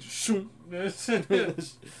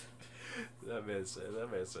 that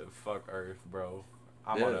man said, fuck Earth, bro.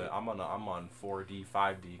 I'm on 4D,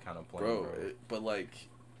 5D kind of plane, bro. But like,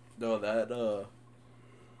 no, that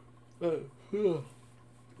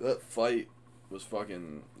fight was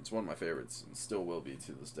fucking. It's one of my favorites, and still will be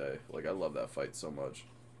to this day. Like, I love that fight so much.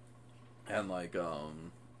 And like,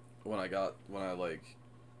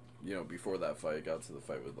 before that fight, I got to the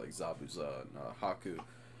fight with, like, Zabuza and Haku.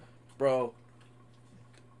 Bro,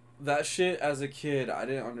 that shit, as a kid, I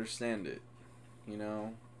didn't understand it, you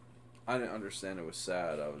know? I didn't understand it was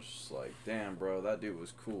sad. I was just like, damn, bro, that dude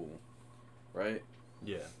was cool, right?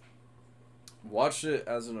 Yeah. Watched it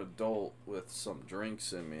as an adult with some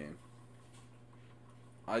drinks in me.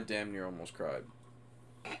 I damn near almost cried.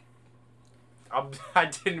 I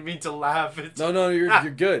didn't mean to laugh. No, you're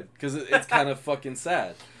good, because it's kind of fucking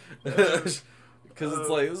sad. Because it's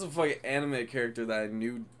like, this is a fucking anime character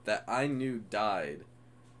that I knew died.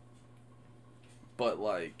 But,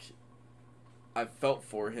 like, I felt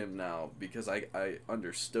for him now because I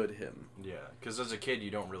understood him. Yeah, because as a kid, you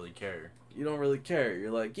don't really care. You don't really care.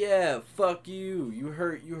 You're like, yeah, fuck you. You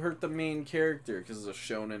hurt the main character because it's a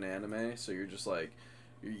shonen anime, so you're just like,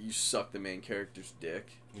 you suck the main character's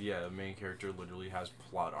dick. Yeah, the main character literally has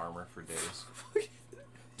plot armor for days.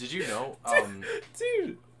 Did you know?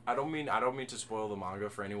 Dude. I don't mean to spoil the manga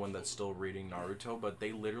for anyone that's still reading Naruto, but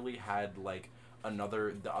they literally had like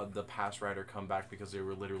the past writer come back because they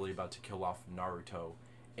were literally about to kill off Naruto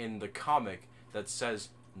in the comic that says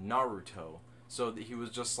Naruto. So he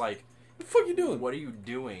was just like, what the fuck you doing? What are you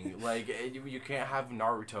doing? Like, you can't have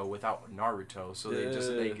Naruto without Naruto. So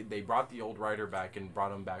they brought the old writer back and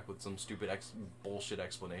brought him back with some stupid bullshit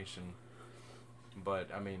explanation. But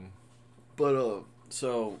I mean,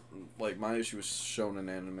 so like my issue with shonen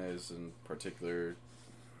animes in particular,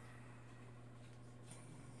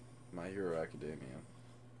 My Hero Academia.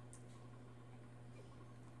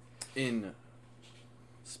 In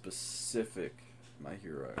specific, My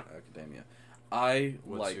Hero Academia.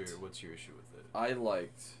 What's your issue with it? I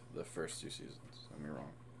liked the first 2 seasons. Don't get me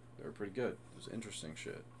wrong. They were pretty good. It was interesting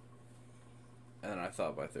shit. And then I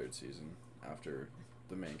thought by 3rd season, after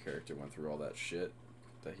the main character went through all that shit,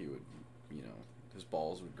 that he would, his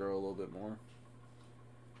balls would grow a little bit more.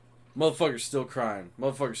 Motherfucker's still crying.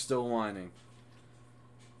 Motherfucker's still whining.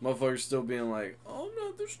 Motherfucker's still being like, oh, I'm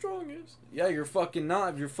not the strongest. Yeah, you're fucking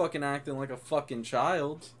not if you're fucking acting like a fucking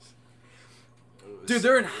child. Dude,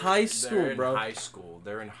 they're in high school, bro.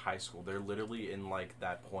 They're in high school. They're literally in, like,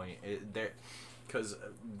 that point. Because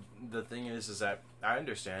the thing is that I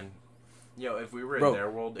understand. If we were in their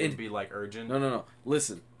world, it'd be, like, urgent. No.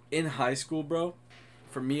 Listen, in high school, bro,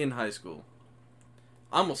 for me in high school,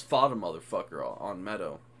 I almost fought a motherfucker on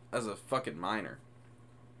Meadow as a fucking minor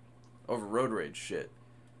over road rage shit.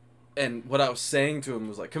 And what I was saying to him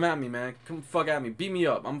was like, come at me, man. Come fuck at me. Beat me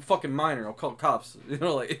up. I'm a fucking minor. I'll call cops. You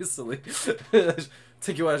know, like, instantly.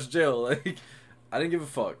 Take your ass to jail. Like, I didn't give a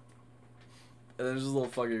fuck. And then this little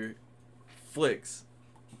fucker flicks.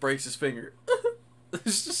 Breaks his finger.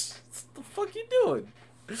 It's just, what the fuck you doing?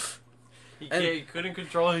 He couldn't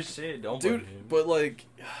control his shit. Don't blame him. But, like,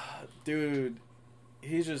 dude,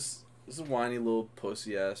 he just, this is a whiny little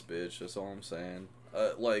pussy ass bitch. That's all I'm saying.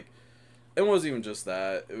 Like, it wasn't even just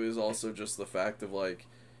that. It was also just the fact of, like,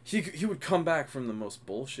 he would come back from the most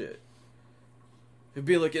bullshit. He'd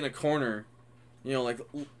be, like, in a corner, you know, like,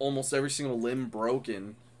 almost every single limb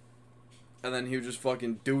broken. And then he would just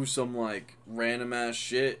fucking do some, like, random ass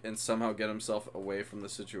shit and somehow get himself away from the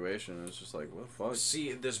situation. It's just like, what the fuck?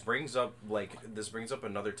 See, this brings up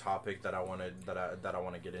another topic that I want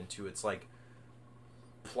to get into. It's like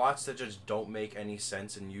plots that just don't make any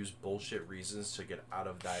sense and use bullshit reasons to get out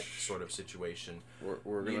of that sort of situation.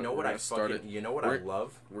 We're gonna, you know what I fucking, you know what I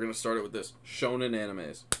love? We're gonna start it with this: shonen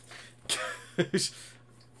animes.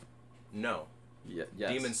 No. Yeah. Yes.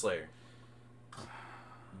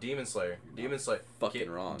 Demon Slayer. Fucking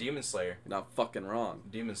wrong. Demon Slayer. You're not fucking wrong.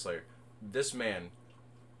 Demon Slayer. This man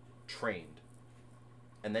trained,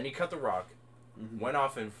 and then he cut the rock, went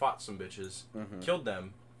off and fought some bitches, killed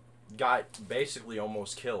them, got basically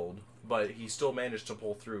almost killed, but he still managed to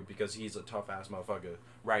pull through because he's a tough ass motherfucker,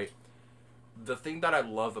 right? The thing that I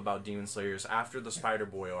love about Demon Slayer is after the Spider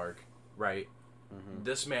Boy arc, right?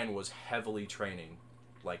 This man was heavily training,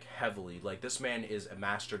 like heavily. Like this man is a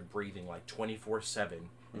mastered breathing, like 24/7.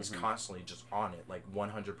 He's constantly just on it, like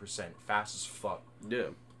 100%, fast as fuck.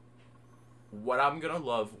 Yeah. What I'm gonna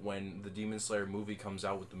love when the Demon Slayer movie comes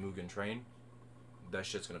out with the Mugen Train, that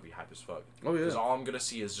shit's gonna be hype as fuck. Oh yeah. Because all I'm gonna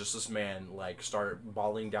see is just this man like start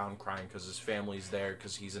bawling down, crying because his family's there,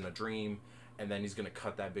 because he's in a dream, and then he's gonna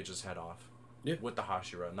cut that bitch's head off. Yeah. With the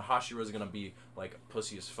Hashira, and the Hashira's gonna be like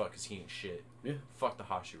pussy as fuck because he ain't shit. Yeah. Fuck the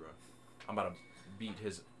Hashira. I'm about to beat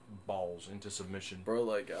his balls into submission. Bro,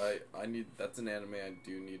 like, I need, that's an anime I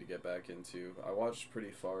do need to get back into. I watched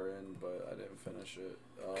pretty far in, but I didn't finish it.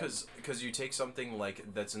 Because you take something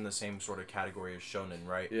like that's in the same sort of category as shonen,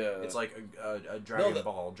 right? Yeah. It's like a Dragon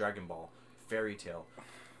Ball, Fairy Tail.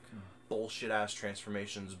 Bullshit ass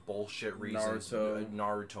transformations, bullshit reasons.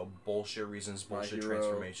 Naruto, bullshit reasons, bullshit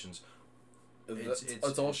transformations.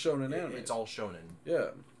 It's all shonen anime. It's all shonen. Yeah.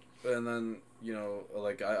 And then, you know,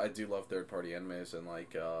 like, I do love third-party animes, and,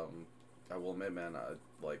 like, I will admit, man, I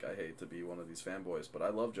hate to be one of these fanboys, but I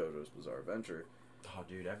love JoJo's Bizarre Adventure. Oh,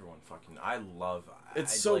 dude, everyone fucking...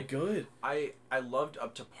 It's so good. I loved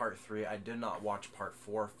up to part 3. I did not watch part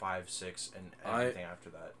 4, 5, 6, and everything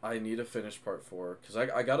after that. I need to finish part 4, because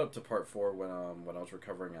I got up to part 4 when I was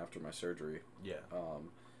recovering after my surgery. Yeah.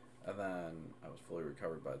 And then I was fully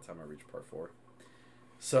recovered by the time I reached part 4.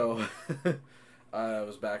 So... I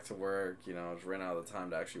was back to work, you know, I just ran out of the time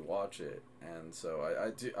to actually watch it, and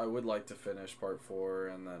so I would like to finish part 4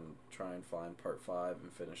 and then try and find part 5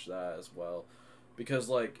 and finish that as well, because,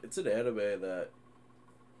 like, it's an anime like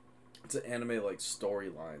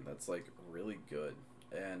storyline that's, like, really good,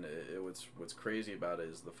 and what's crazy about it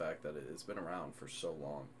is the fact that it's been around for so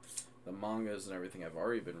long. The mangas and everything have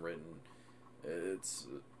already been written. It's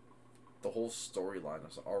the whole storyline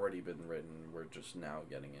has already been written. We're just now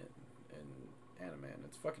getting it in anime, and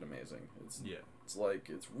it's fucking amazing. It's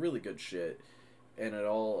really good shit, and it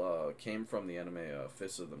all came from the anime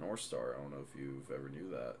Fist of the North Star. I don't know if you've ever knew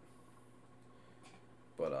that,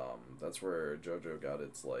 but that's where JoJo got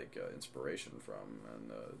its like inspiration from,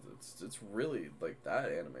 and it's really like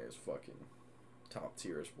that anime is fucking top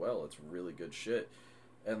tier as well. It's really good shit,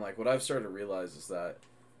 and like what I've started to realize is that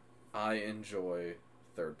I enjoy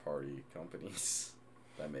third party companies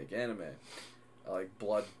that make anime. I like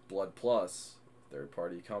Blood Plus. Third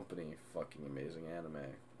party company, fucking amazing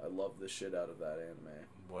anime. I love the shit out of that anime.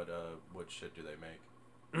 What shit do they make?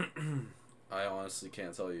 I honestly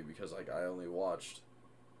can't tell you because like I only watched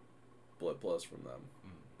Blood Plus from them.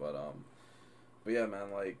 But yeah,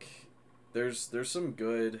 man, like there's some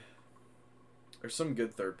good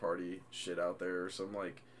third party shit out there.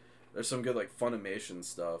 There's some good like Funimation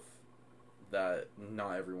stuff that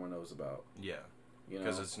not everyone knows about. Yeah.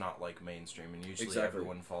 Because it's not like mainstream, and usually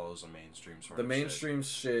everyone follows a mainstream sort of shit. The mainstream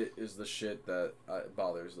shit is the shit that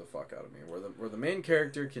bothers the fuck out of me. Where the main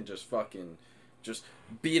character can just fucking just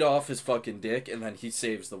beat off his fucking dick and then he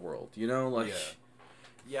saves the world. You know, like.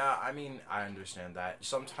 Yeah, I mean, I understand that.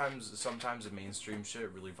 Sometimes the mainstream shit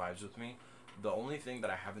really vibes with me. The only thing that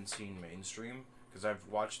I haven't seen mainstream because I've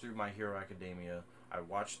watched through My Hero Academia. I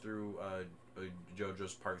watched through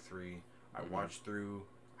JoJo's Part 3. I watched through.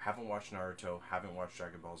 Haven't watched Naruto. Haven't watched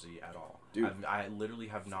Dragon Ball Z at all. Dude, I literally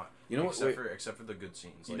have not. You know except for the good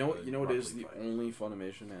scenes. You know what? You know what is the only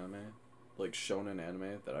Funimation anime, like shonen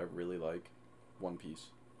anime that I really like? One Piece.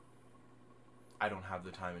 I don't have the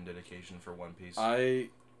time and dedication for One Piece. I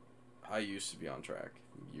used to be on track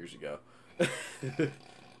years ago.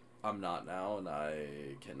 I'm not now, and I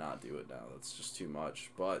cannot do it now. That's just too much.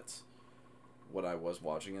 But when I was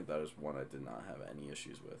watching it, that is one I did not have any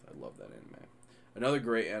issues with. I love that anime. Another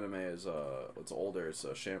great anime is it's older. It's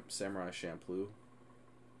Samurai Champloo.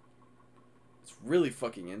 It's really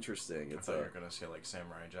fucking interesting. It's I thought you were gonna say like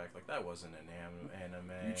Samurai Jack. Like that wasn't an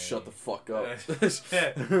anime. You shut the fuck up.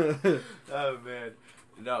 Oh man,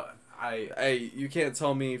 no. Hey, you can't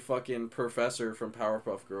tell me fucking Professor from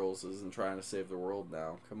Powerpuff Girls isn't trying to save the world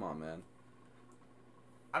now. Come on, man.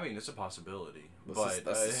 I mean, it's a possibility, that's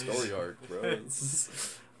the story arc, bro.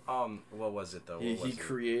 What was it though? He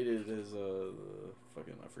created his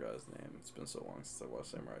fucking I forgot his name. It's been so long since I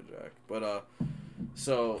watched Samurai Jack.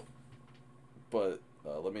 But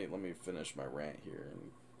let me finish my rant here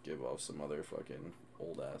and give off some other fucking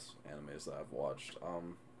old ass animes that I've watched.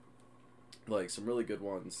 Like some really good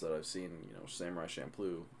ones that I've seen, you know, Samurai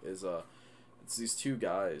Champloo is it's these two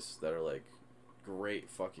guys that are like great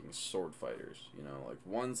fucking sword fighters, you know, like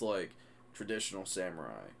one's like traditional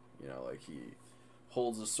samurai, you know, like he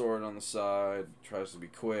holds a sword on the side, tries to be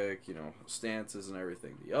quick, you know, stances and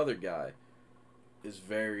everything. The other guy is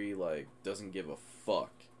very like doesn't give a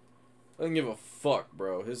fuck. Doesn't give a fuck,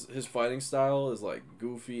 bro. His fighting style is like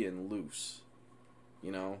goofy and loose.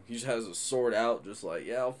 You know, he just has a sword out, just like,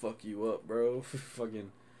 yeah, I'll fuck you up, bro.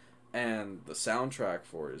 Fucking, and the soundtrack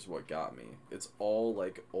for it is what got me. It's all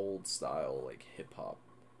like old style, like hip hop.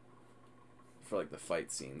 For like the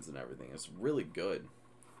fight scenes and everything, it's really good,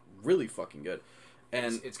 really fucking good.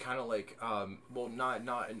 And it's kind of like, well, not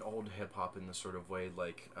an old hip hop in the sort of way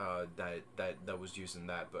like that was used in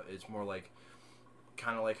that, but it's more like,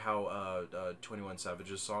 kind of like how 21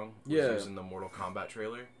 Savage's song was used in the Mortal Kombat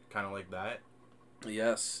trailer, kind of like that.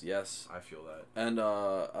 Yes. I feel that. And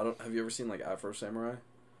have you ever seen like Afro Samurai?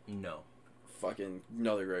 No. Fucking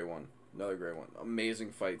another great one.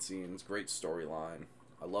 Amazing fight scenes, great storyline.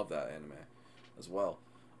 I love that anime as well.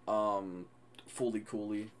 Fooly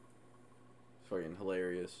Cooly. Fucking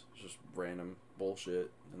hilarious. Just random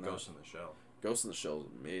bullshit. And Ghost in the Shell. Ghost in the Shell is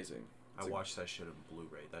amazing. I watched that shit on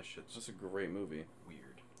Blu-ray. That shit's just a great movie.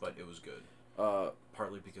 Weird, but it was good.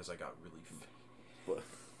 Partly because I got really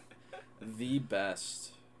the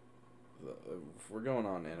best. If we're going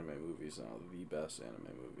on anime movies now, the best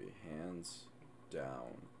anime movie, hands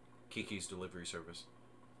down. Kiki's Delivery Service.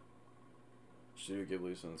 Studio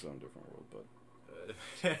Ghibli's in its own different world, but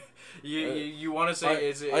you want to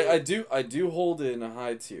say I do hold it in a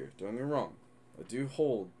high tier. Don't get me wrong, I do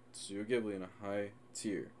hold Studio Ghibli in a high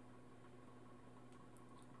tier.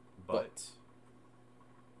 But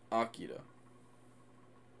Akira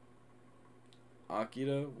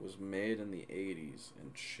was made in the 80s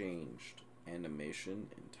and changed animation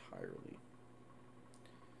entirely.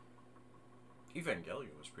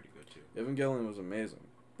 Evangelion was pretty good too. Evangelion was amazing,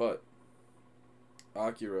 but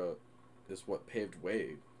Akira is what paved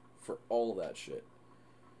way for all that shit.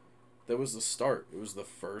 That was the start. It was the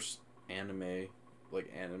first anime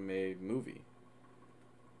movie.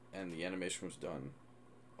 And the animation was done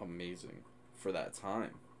amazing for that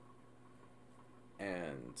time.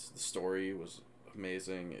 And the story was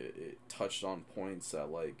amazing. It touched on points that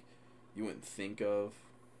like you wouldn't think of.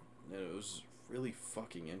 And it was really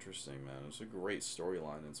fucking interesting, man. It was a great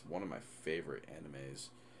storyline. It's one of my favorite animes,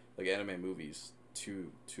 like anime movies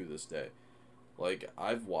to this day. Like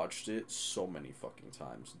I've watched it so many fucking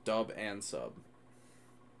times, dub and sub.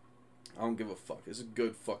 I don't give a fuck. It's a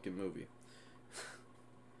good fucking movie.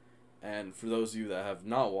 And for those of you that have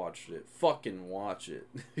not watched it, fucking watch it.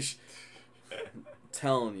 I'm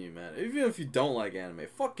telling you, man. Even if you don't like anime,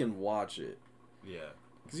 fucking watch it. Yeah.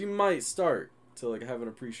 Because you might start to like have an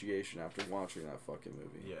appreciation after watching that fucking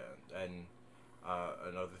movie. Yeah, and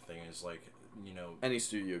another thing is like, you know, any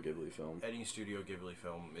Studio Ghibli film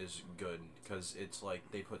is good because it's like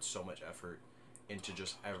they put so much effort into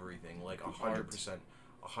just everything, like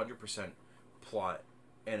 100% plot,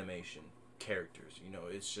 animation, characters. You know,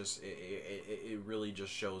 it's just it really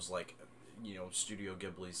just shows like, you know, Studio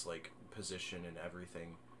Ghibli's like position and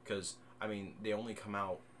everything. Because I mean, they only come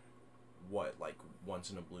out like once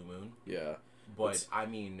in a blue moon. Yeah. But I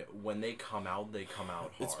mean, when they come out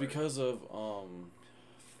hard. It's because of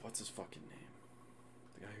what's his fucking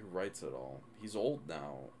name? the guy who writes it all, he's old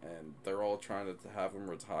now, and they're all trying to have him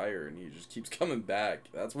retire, and he just keeps coming back.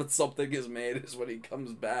 That's when something is made, is when he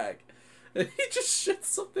comes back. And he just shits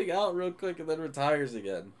something out real quick and then retires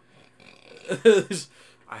again.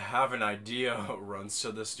 I have an idea. Runs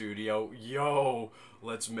to the studio. Yo,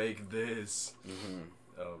 let's make this. Mm-hmm.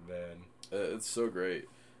 Oh, man. It's so great.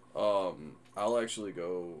 I'll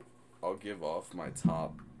give off my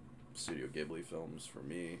top Studio Ghibli films for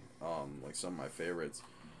me. Like some of my favorites.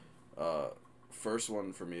 First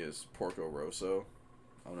one for me is Porco Rosso.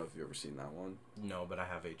 I don't know if you've ever seen that one. No, but I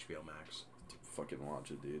have HBO Max. Fucking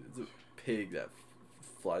watch it, dude. It's a pig that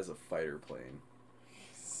flies a fighter plane.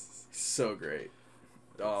 So great.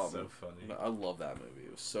 So funny. I love that movie.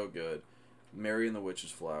 It was so good. Mary and the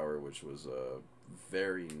Witch's Flower, which was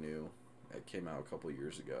very new. It came out a couple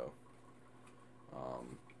years ago.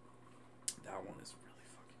 That one is really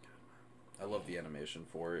fucking good, man. I love the animation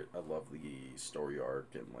for it. I love the story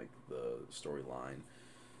arc and like the storyline.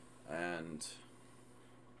 And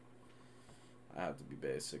I have to be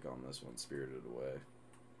basic on this one, Spirited Away.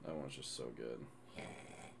 That one's just so good.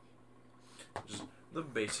 Just the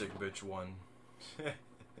basic bitch one.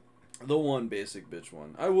 The one basic bitch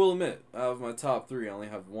one. I will admit, out of my top 3, I only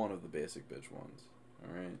have one of the basic bitch ones.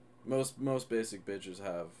 Alright? Most basic bitches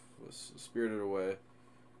have was Spirited Away,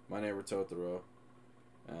 My Neighbor Totoro,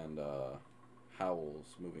 and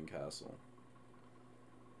Howl's Moving Castle.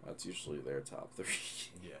 That's usually their top 3.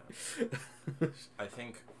 Yeah. I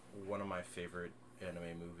think one of my favorite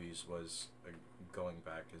anime movies was, going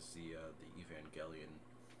back, is the Evangelion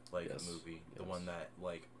movie. The one that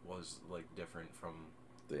was different from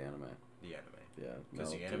the anime. The anime. Yeah.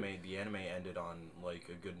 Because the anime ended on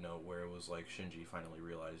a good note where it was Shinji finally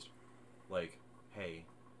realized, hey,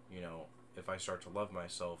 if I start to love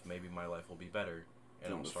myself, maybe my life will be better,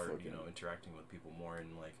 and I'll start interacting with people more,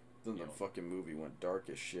 and Then the fucking movie went dark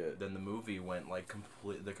as shit. Then the movie went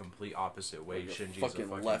the complete opposite way. Shinji's a fucking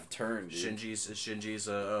left turn, dude. Shinji's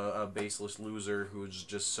a baseless loser who's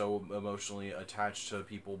just so emotionally attached to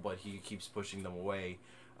people, but he keeps pushing them away.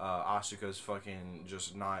 Asuka's fucking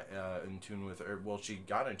just not in tune with her. Well, she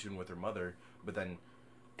got in tune with her mother, but then,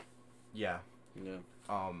 yeah. No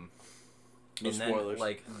and spoilers.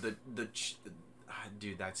 Then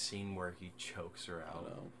dude, that scene where he chokes her out. I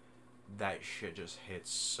know. That shit just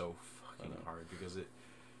hits so fucking hard because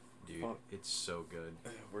it's so good.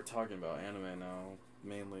 We're talking about anime now,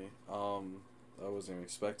 mainly. I wasn't even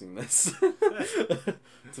expecting this, to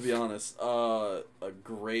be honest. A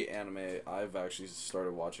great anime I've actually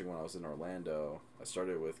started watching when I was in Orlando. I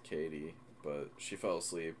started with Katie, but she fell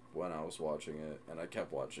asleep when I was watching it, and I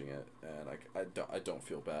kept watching it, and I don't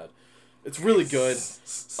feel bad. It's really good.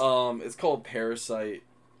 It's called Parasite.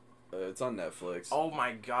 It's on Netflix. Oh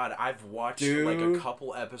my god, I've watched a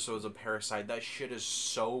couple episodes of Parasite. That shit is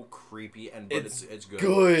so creepy, but it's good.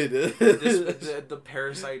 Good. The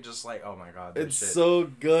Parasite just oh my god, it's shit. So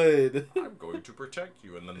good. I'm going to protect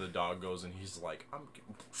you, and then the dog goes and he's like,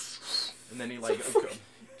 and then he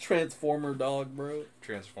Transformer dog, bro.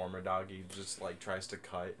 Transformer dog. He just tries to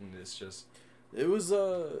cut, and it's just. It was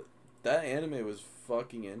that anime was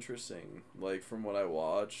fucking interesting. From what I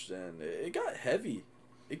watched, and it got heavy.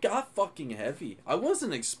 It got fucking heavy. I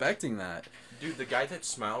wasn't expecting that. Dude, the guy that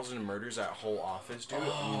smiles and murders that whole office, dude,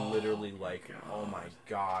 literally, oh my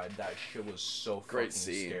god, that shit was so fucking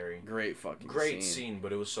scary. Great fucking Great scene,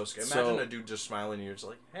 but it was so scary. Imagine a dude just smiling and you're just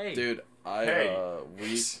like, hey. Dude,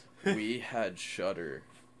 we had Shudder.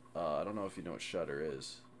 I don't know if you know what Shudder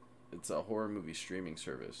is. It's a horror movie streaming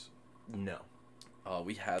service. No.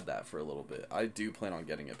 We had that for a little bit. I do plan on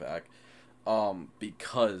getting it back.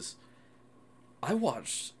 Because I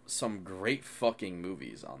watched some great fucking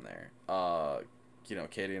movies on there.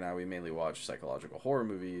 Katie and I, we mainly watch psychological horror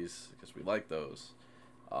movies because we like those.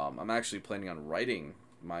 I'm actually planning on writing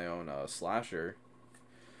my own slasher.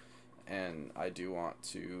 And I do want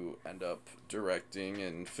to end up directing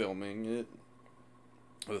and filming it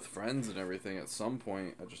with friends and everything at some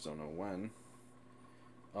point. I just don't know when.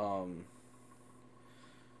 So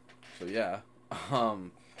yeah.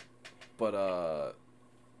 But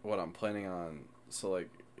what I'm planning on,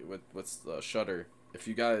 with the Shudder, if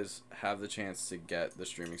you guys have the chance to get the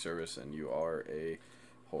streaming service and you are a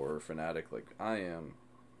horror fanatic like I am,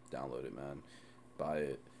 download it, man. Buy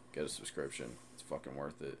it, get a subscription. It's fucking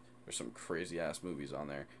worth it. There's some crazy ass movies on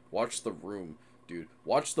there. Watch The Room, dude.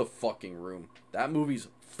 Watch The fucking Room. That movie's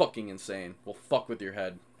fucking insane. Will fuck with your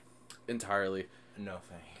head entirely. No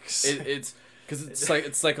thanks. It's because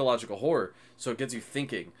it's psychological horror, so it gets you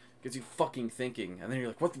thinking. Gets you fucking thinking, and then you're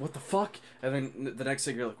like, what the fuck? And then the next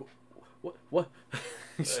thing you're like, what?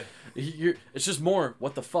 It's just more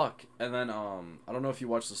what the fuck. And then I don't know if you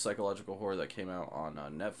watched the psychological horror that came out on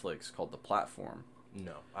Netflix called The Platform.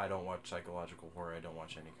 No, I don't watch psychological horror. I don't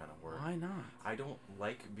watch any kind of horror. Why not? I don't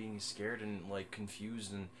like being scared and like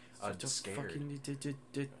confused and scared. Fucking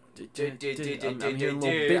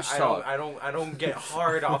I don't get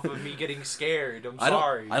hard off of me getting scared. I'm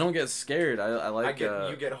sorry. I don't get scared. I like.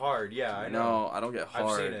 You get hard. Yeah, I know. No, I don't get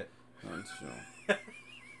hard. I've seen it.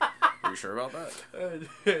 Are you sure about that?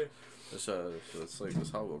 It's like this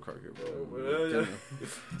Hot Wheel car here, bro.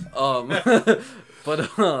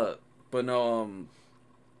 But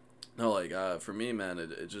no, like for me, man,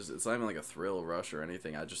 it's not even like a thrill rush or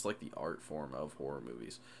anything. I just like the art form of horror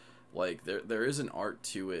movies. Like there is an art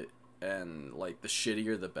to it, and like the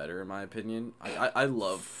shittier the better, in my opinion. I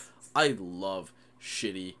love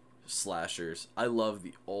shitty slashers. I love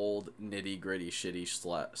the old nitty gritty shitty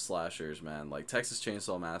slashers, man. Like Texas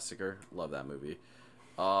Chainsaw Massacre, love that movie.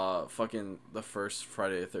 Fucking the first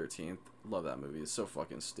Friday the 13th, love that movie. It's so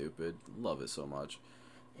fucking stupid, love it so much.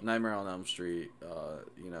 Nightmare on Elm Street,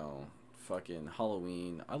 fucking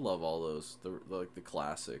Halloween. I love all those, the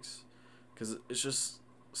classics, because it's just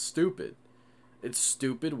stupid. It's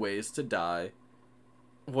stupid ways to die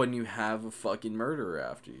when you have a fucking murderer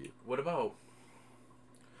after you. What about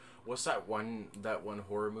what's that one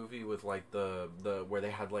horror movie with like the where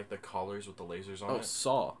they had like the collars with the lasers on it?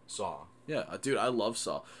 Saw. Yeah, dude, I love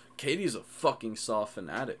Saw. Katie's a fucking Saw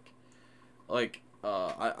fanatic. Like,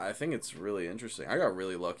 I think it's really interesting. I got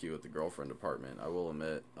really lucky with the girlfriend department, I will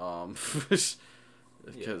admit.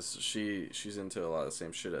 Because she's into a lot of the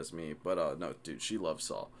same shit as me. But no, dude, she loves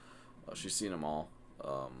Saw. She's seen them all.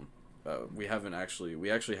 We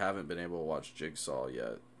actually haven't been able to watch Jigsaw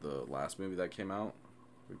yet. The last movie that came out.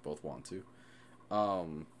 We both want to.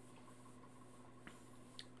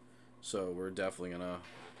 So we're definitely gonna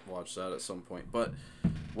watch that at some point. But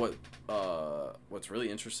what's really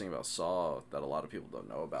interesting about Saw that a lot of people don't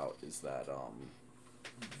know about is that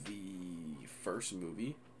the first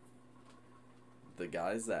movie, the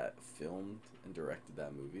guys that filmed and directed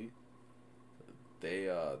that movie, they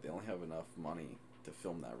only have enough money to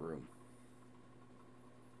film that room.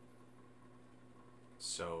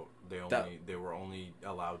 So they were only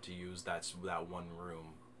allowed to use that one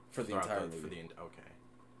room for the entire movie. Okay.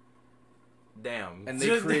 Damn. And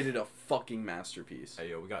they created a fucking masterpiece. Hey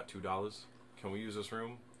yo, we got $2. Can we use this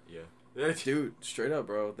room? Yeah. Dude, straight up,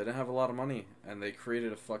 bro. They didn't have a lot of money, and they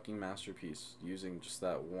created a fucking masterpiece using just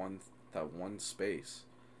that one space.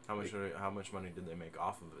 How much money did they make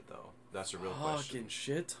off of it though? That's a real question. Fucking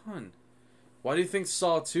shit ton. Why do you think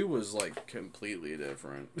Saw 2 was like completely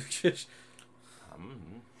different?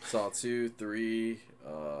 Saw 2, 3,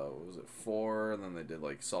 what was it, 4, and then they did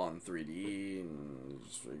like Saw in 3D, and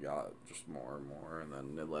we got just more and more, and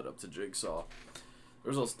then it led up to Jigsaw.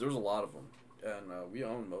 There's a lot of them, and we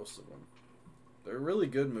own most of them. They're really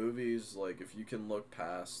good movies, like if you can look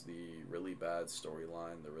past the really bad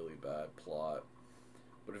storyline, the really bad plot,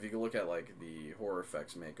 but if you can look at like the horror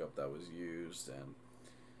effects makeup that was used, and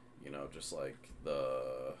just like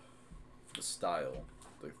the style,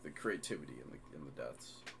 the creativity in the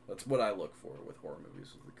deaths. That's what I look for with horror movies,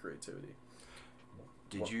 is the creativity.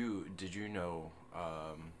 Did you know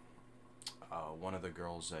one of the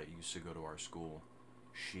girls that used to go to our school,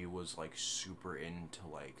 she was like super into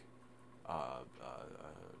like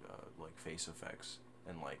face effects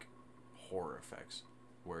and like horror effects,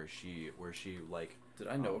 where she like. Did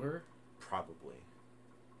I know her? Probably.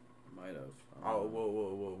 Might have. Oh,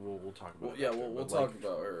 we'll talk about. Yeah, we'll talk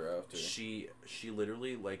about her after. She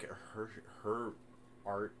literally, like, her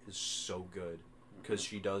art is so good because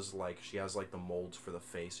she has like the molds for the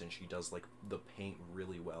face, and she does like the paint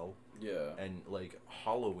really well. Yeah. And like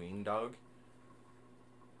Halloween, dog.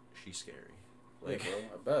 She's scary. Like, yeah,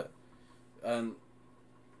 bro, I bet. And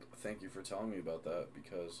thank you for telling me about that,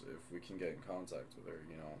 because if we can get in contact with her,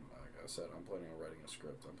 like I said, I'm planning on writing a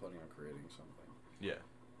script. I'm planning on creating something. Yeah.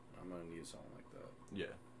 I'm gonna need something like that.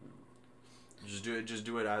 Yeah. Just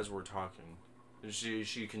do it as we're talking.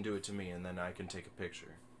 She can do it to me, and then I can take a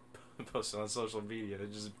picture, post it on social media.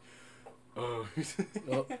 And just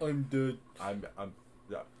I'm dead. I'm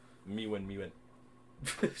yeah. Me win.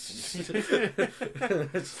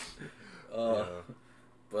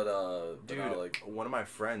 Dude, like, one of my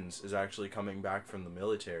friends is actually coming back from the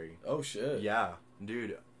military. Oh shit. Yeah,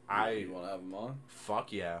 dude. You wanna have him on?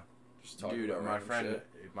 Fuck yeah. Dude,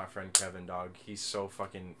 my friend Kevin, dog, he's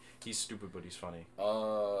stupid, but he's funny.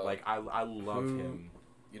 Like, I love him.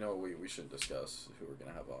 We shouldn't discuss who we're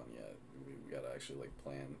gonna have on yet. We gotta actually like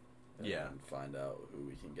plan. And find out who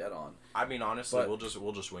we can get on. I mean, honestly, we'll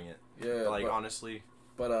just wing it. Yeah. Like, honestly.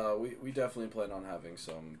 But we definitely plan on having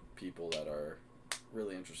some people that are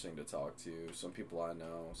really interesting to talk to. Some people I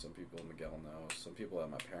know, some people Miguel knows, some people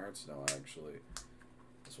that my parents know actually,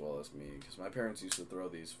 as well as me. Because my parents used to throw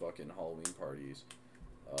these fucking Halloween parties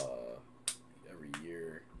every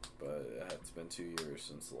year, but it's been 2 years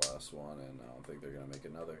since the last one, and I don't think they're gonna make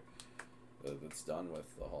another. That's done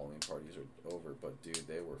with. The Halloween parties are over, but dude,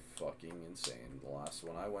 they were fucking insane. The last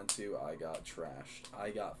one I went to, I got trashed.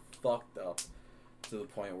 I got fucked up to the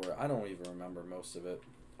point where I don't even remember most of it.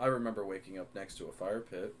 I remember waking up next to a fire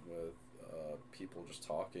pit with people just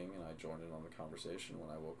talking, and I joined in on the conversation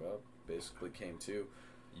when I woke up. Basically came to.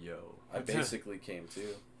 I basically came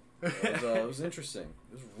to. It was interesting.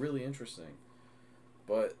 It was really interesting.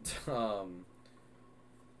 But,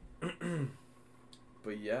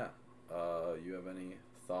 but yeah. You have any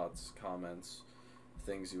thoughts, comments,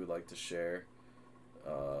 things you would like to share?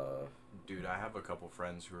 Dude, I have a couple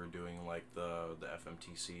friends who are doing like the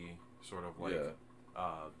FMTC sort of like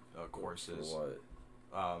courses. For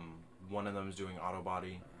what? One of them is doing auto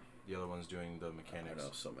body, the other one's doing the mechanics. I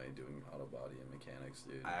know somebody doing auto body and mechanics,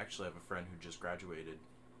 dude. I actually have a friend who just graduated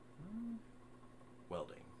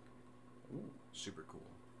welding. Ooh. Super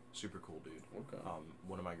cool dude. Okay.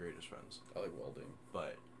 One of my greatest friends. I like welding.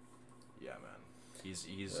 But yeah, man.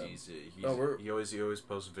 He always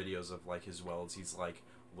posts videos of like his welds. He's like,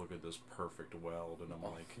 look at this perfect weld, and I'm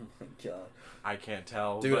like, oh my god, I can't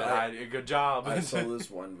tell, dude. But good job. I saw this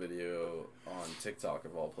one video on TikTok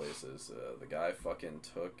of all places. The guy fucking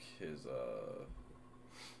took his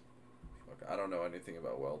I don't know anything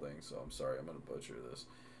about welding, so I'm sorry, I'm gonna butcher this.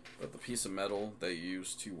 But the piece of metal they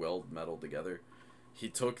use to weld metal together, he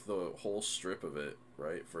took the whole strip of it,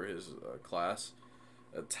 right, for his class,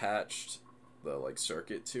 attached the like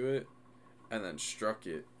circuit to it, and then struck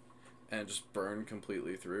it, and just burned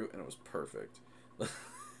completely through, and it was perfect.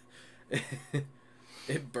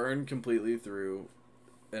 It burned completely through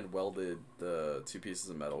and welded the two pieces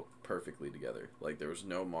of metal perfectly together. Like, there was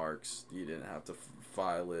no marks. You didn't have to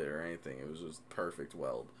file it or anything. It was just perfect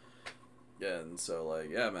weld. Yeah, and so, like,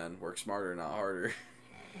 yeah, man, work smarter, not harder.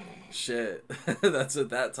 Shit. That's what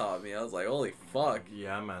that taught me. I was like, holy fuck.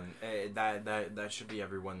 Yeah, man. That should be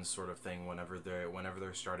everyone's sort of thing whenever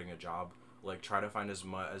they're starting a job. Like, try to find as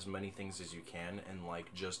many things as you can, and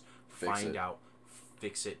like just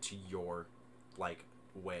fix it to your like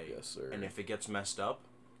way. Yes, sir. And if it gets messed up,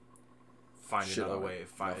 find another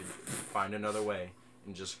way,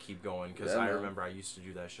 and just keep going. Because I remember I used to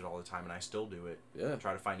do that shit all the time, and I still do it. Yeah.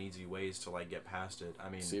 Try to find easy ways to like get past it. I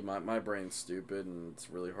mean, see, my brain's stupid, and it's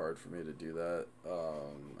really hard for me to do that.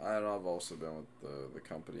 I've also been with the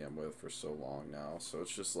company I'm with for so long now, so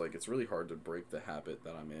it's just like it's really hard to break the habit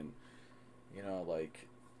that I'm in. You know, like,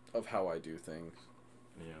 of how I do things.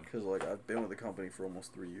 Yeah. Because, like, I've been with the company for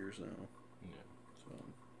almost 3 years now. Yeah. So,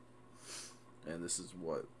 and this is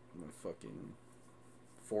what, my fucking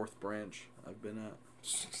 4th branch I've been at.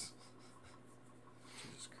 Jesus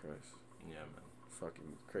Christ. Yeah, man.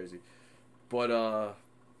 Fucking crazy. But,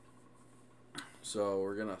 so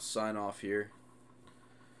we're gonna sign off here.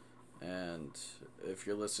 And if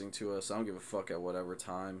you're listening to us, I don't give a fuck at whatever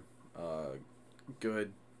time.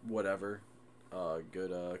 Good, whatever.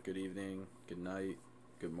 Good evening, good night,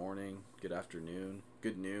 good morning, good afternoon,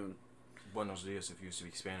 good noon. Buenos dias if you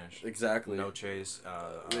speak Spanish. Exactly. Noches,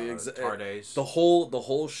 tardes. The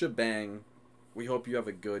whole shebang. We hope you have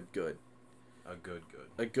a good. A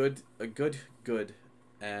good,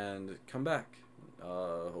 and come back.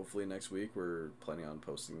 Hopefully next week we're planning on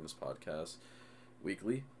posting this podcast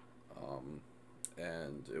weekly,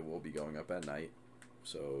 and it will be going up at night.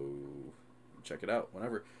 So check it out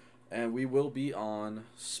whenever. And we will be on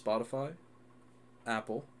Spotify,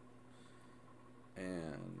 Apple,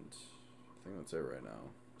 and I think that's it right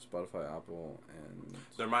now. Spotify, Apple, and...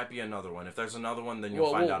 There might be another one. If there's another one, then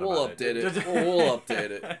you'll find out about it. We'll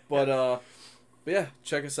update it. But yeah,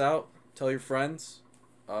 check us out. Tell your friends,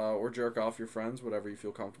 or jerk off your friends, whatever you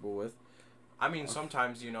feel comfortable with. I mean,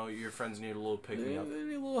 sometimes, you know, your friends need a little pick-me-up. They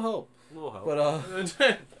need a little help. But,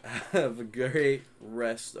 have a great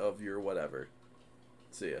rest of your whatever.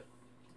 See ya.